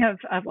understanding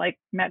of like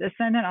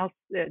medicine and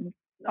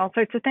all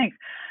sorts of things.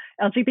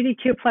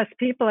 LGBTQ plus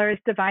people are as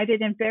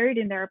divided and varied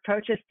in their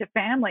approaches to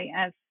family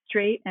as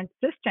straight and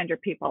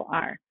cisgender people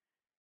are.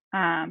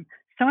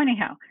 So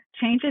anyhow,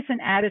 changes in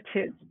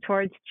attitudes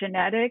towards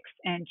genetics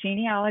and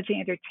genealogy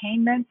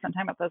entertainment,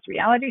 sometimes with those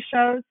reality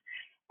shows,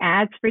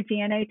 ads for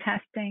DNA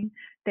testing,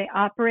 they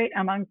operate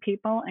among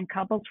people and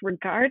couples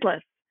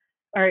regardless,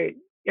 or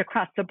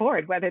across the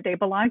board, whether they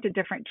belong to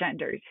different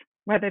genders,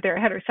 whether they're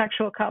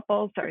heterosexual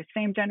couples or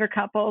same gender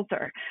couples,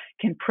 or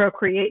can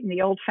procreate in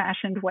the old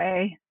fashioned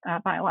way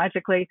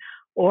biologically,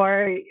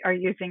 or are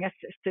using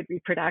assisted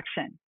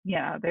reproduction.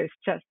 There's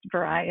just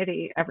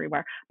variety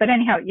everywhere. But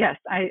anyhow, yes,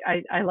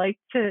 I like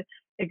to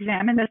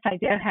examine this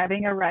idea of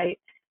having a right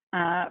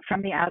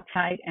from the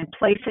outside and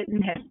place it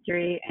in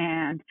history.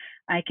 And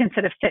I can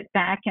sort of sit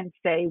back and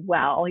say,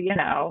 well,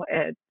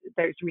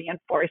 there's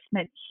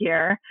reinforcement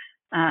here,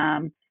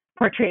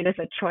 portrayed as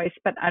a choice,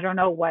 but I don't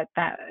know what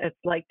that is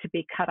like to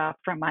be cut off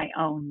from my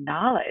own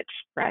knowledge,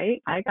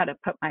 right? I got to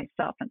put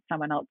myself in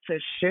someone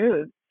else's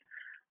shoes.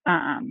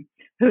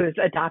 Who's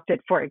adopted,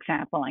 for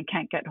example, and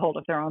can't get hold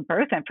of their own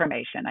birth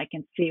information. I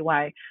can see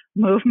why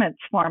movements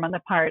form on the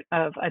part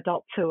of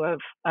adults who have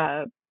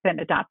been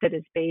adopted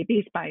as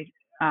babies by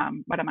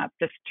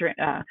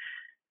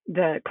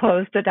the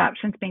closed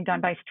adoptions being done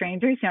by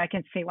strangers. I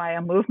can see why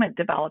a movement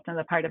developed on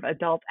the part of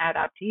adult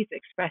adoptees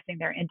expressing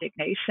their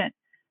indignation.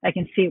 I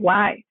can see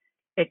why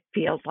it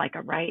feels like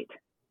a right.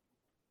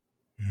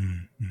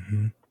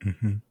 Mm-hmm,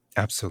 mm-hmm.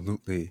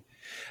 Absolutely.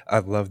 I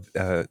love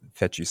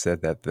that you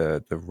said that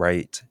the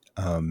right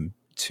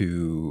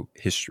to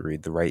history,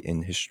 the right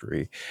in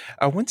history.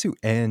 I want to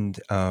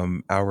end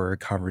our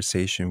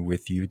conversation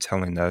with you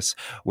telling us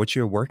what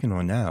you're working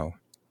on now.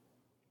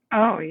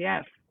 Oh,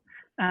 yes.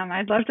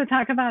 I'd love to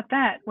talk about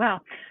that. Well,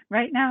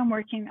 right now I'm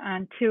working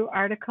on 2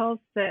 articles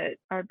that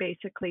are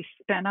basically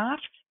spinoffs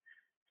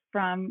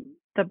from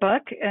the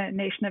book,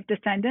 Nation of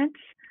Descendants.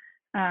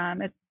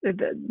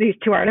 These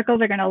 2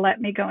 articles are going to let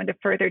me go into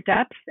further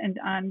depth and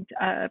on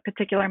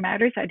particular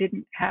matters I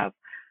didn't have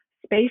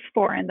space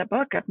for in the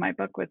book if my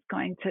book was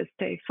going to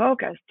stay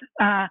focused.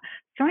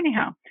 So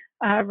anyhow,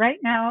 right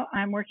now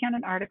I'm working on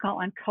an article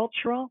on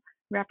cultural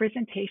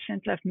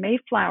representations of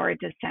Mayflower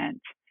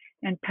descent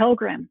and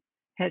Pilgrim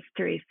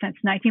history since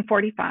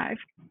 1945.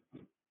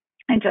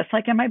 And just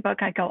like in my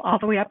book, I go all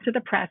the way up to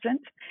the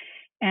present.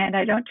 And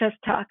I don't just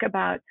talk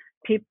about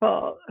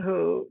people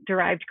who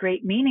derived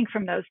great meaning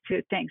from those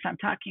 2 things. I'm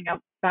talking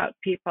about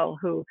people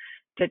who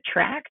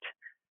detract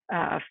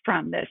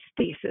from this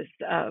thesis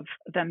of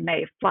the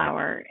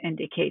Mayflower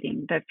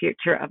indicating the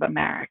future of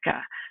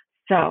America.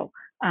 So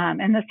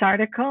in this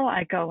article,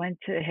 I go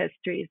into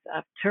histories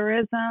of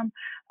tourism.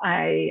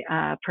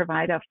 I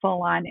provide a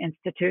full-on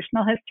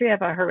institutional history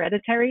of a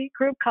hereditary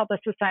group called the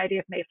Society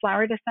of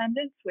Mayflower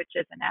Descendants, which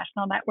is a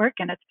national network,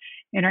 and it's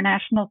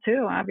international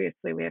too.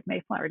 Obviously, we have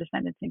Mayflower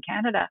descendants in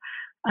Canada.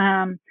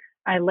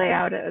 I lay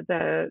out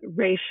the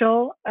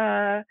racial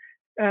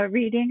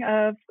reading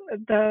of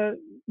the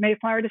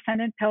Mayflower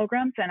descendant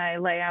pilgrims, and I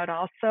lay out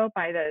also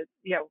by the,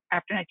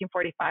 after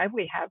 1945,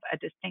 we have a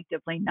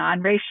distinctively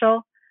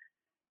non-racial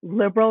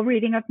liberal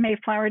reading of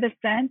Mayflower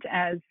descent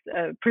as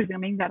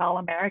presuming that all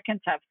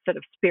Americans have sort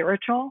of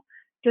spiritual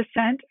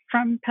descent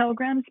from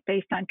pilgrims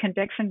based on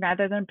conviction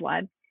rather than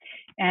blood.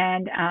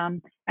 And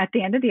at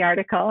the end of the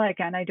article,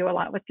 again, I do a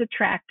lot with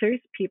detractors,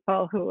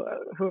 people who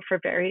for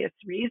various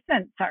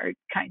reasons are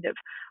kind of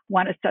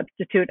want to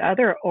substitute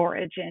other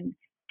origin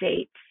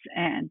dates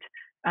and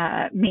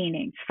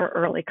meanings for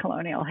early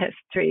colonial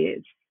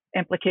history's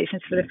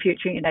implications for the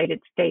future United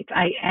States.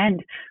 I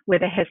end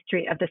with a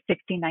history of the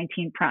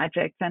 1619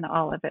 Project and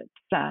all of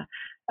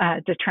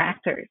its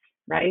detractors,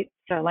 right?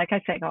 So like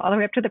I say, go all the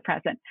way up to the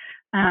present.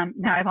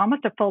 Now I have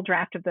almost a full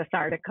draft of this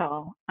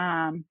article.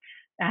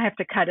 I have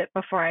to cut it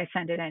before I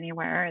send it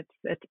anywhere.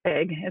 It's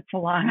big. It's a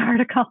long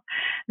article.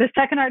 The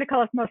second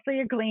article is mostly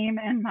a gleam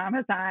in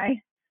Mama's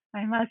eye,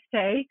 I must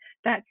say.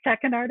 That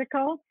second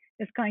article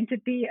is going to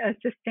be a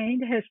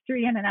sustained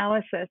history and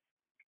analysis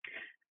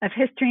of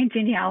history and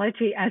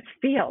genealogy as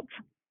fields,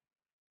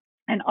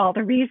 and all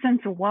the reasons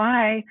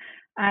why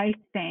I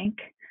think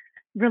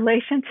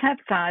relations have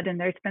thawed and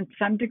there's been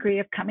some degree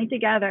of coming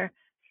together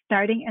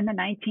starting in the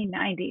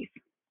 1990s,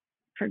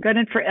 for good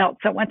and for ill.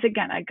 So once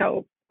again, I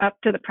go up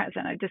to the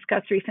present. I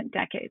discuss recent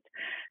decades.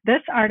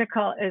 This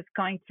article is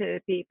going to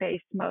be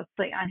based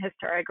mostly on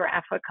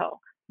historiographical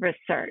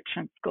research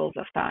and schools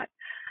of thought.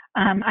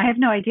 I have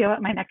no idea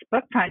what my next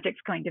book project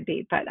is going to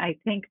be, but I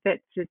think that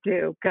to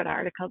do good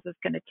articles is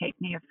going to take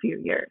me a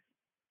few years.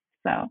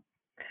 So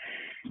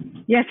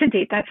yes,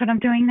 indeed, that's what I'm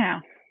doing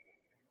now.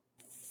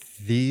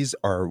 These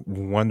are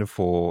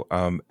wonderful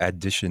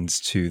additions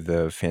to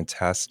the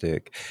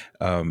fantastic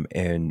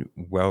and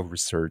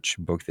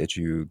well-researched book that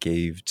you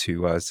gave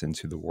to us and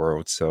to the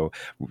world. So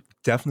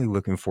definitely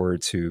looking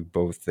forward to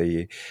both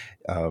the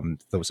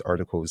those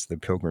articles, the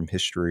Pilgrim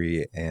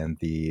History and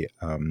the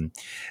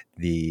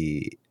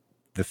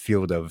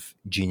field of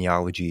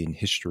genealogy and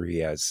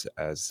history as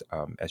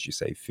you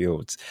say,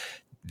 fields.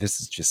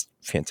 This is just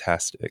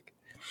fantastic.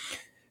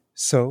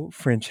 So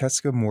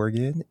Francesca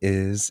Morgan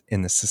is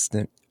an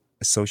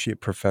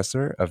associate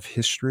professor of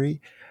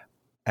history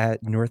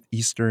at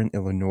Northeastern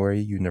Illinois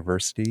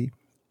University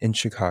in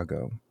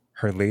Chicago.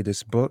 Her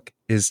latest book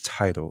is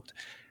titled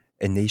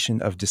A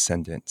Nation of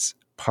Descendants: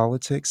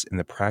 Politics and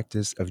the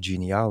Practice of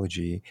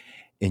Genealogy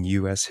in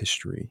U.S.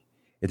 History.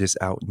 It is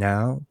out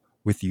now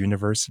with the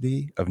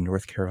University of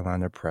North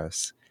Carolina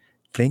Press.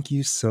 Thank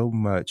you so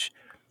much,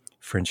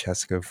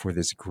 Francesca, for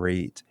this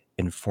great,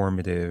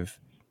 informative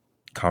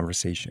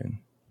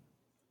conversation.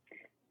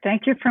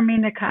 Thank you for me,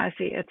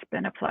 Nikazi. It's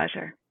been a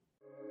pleasure.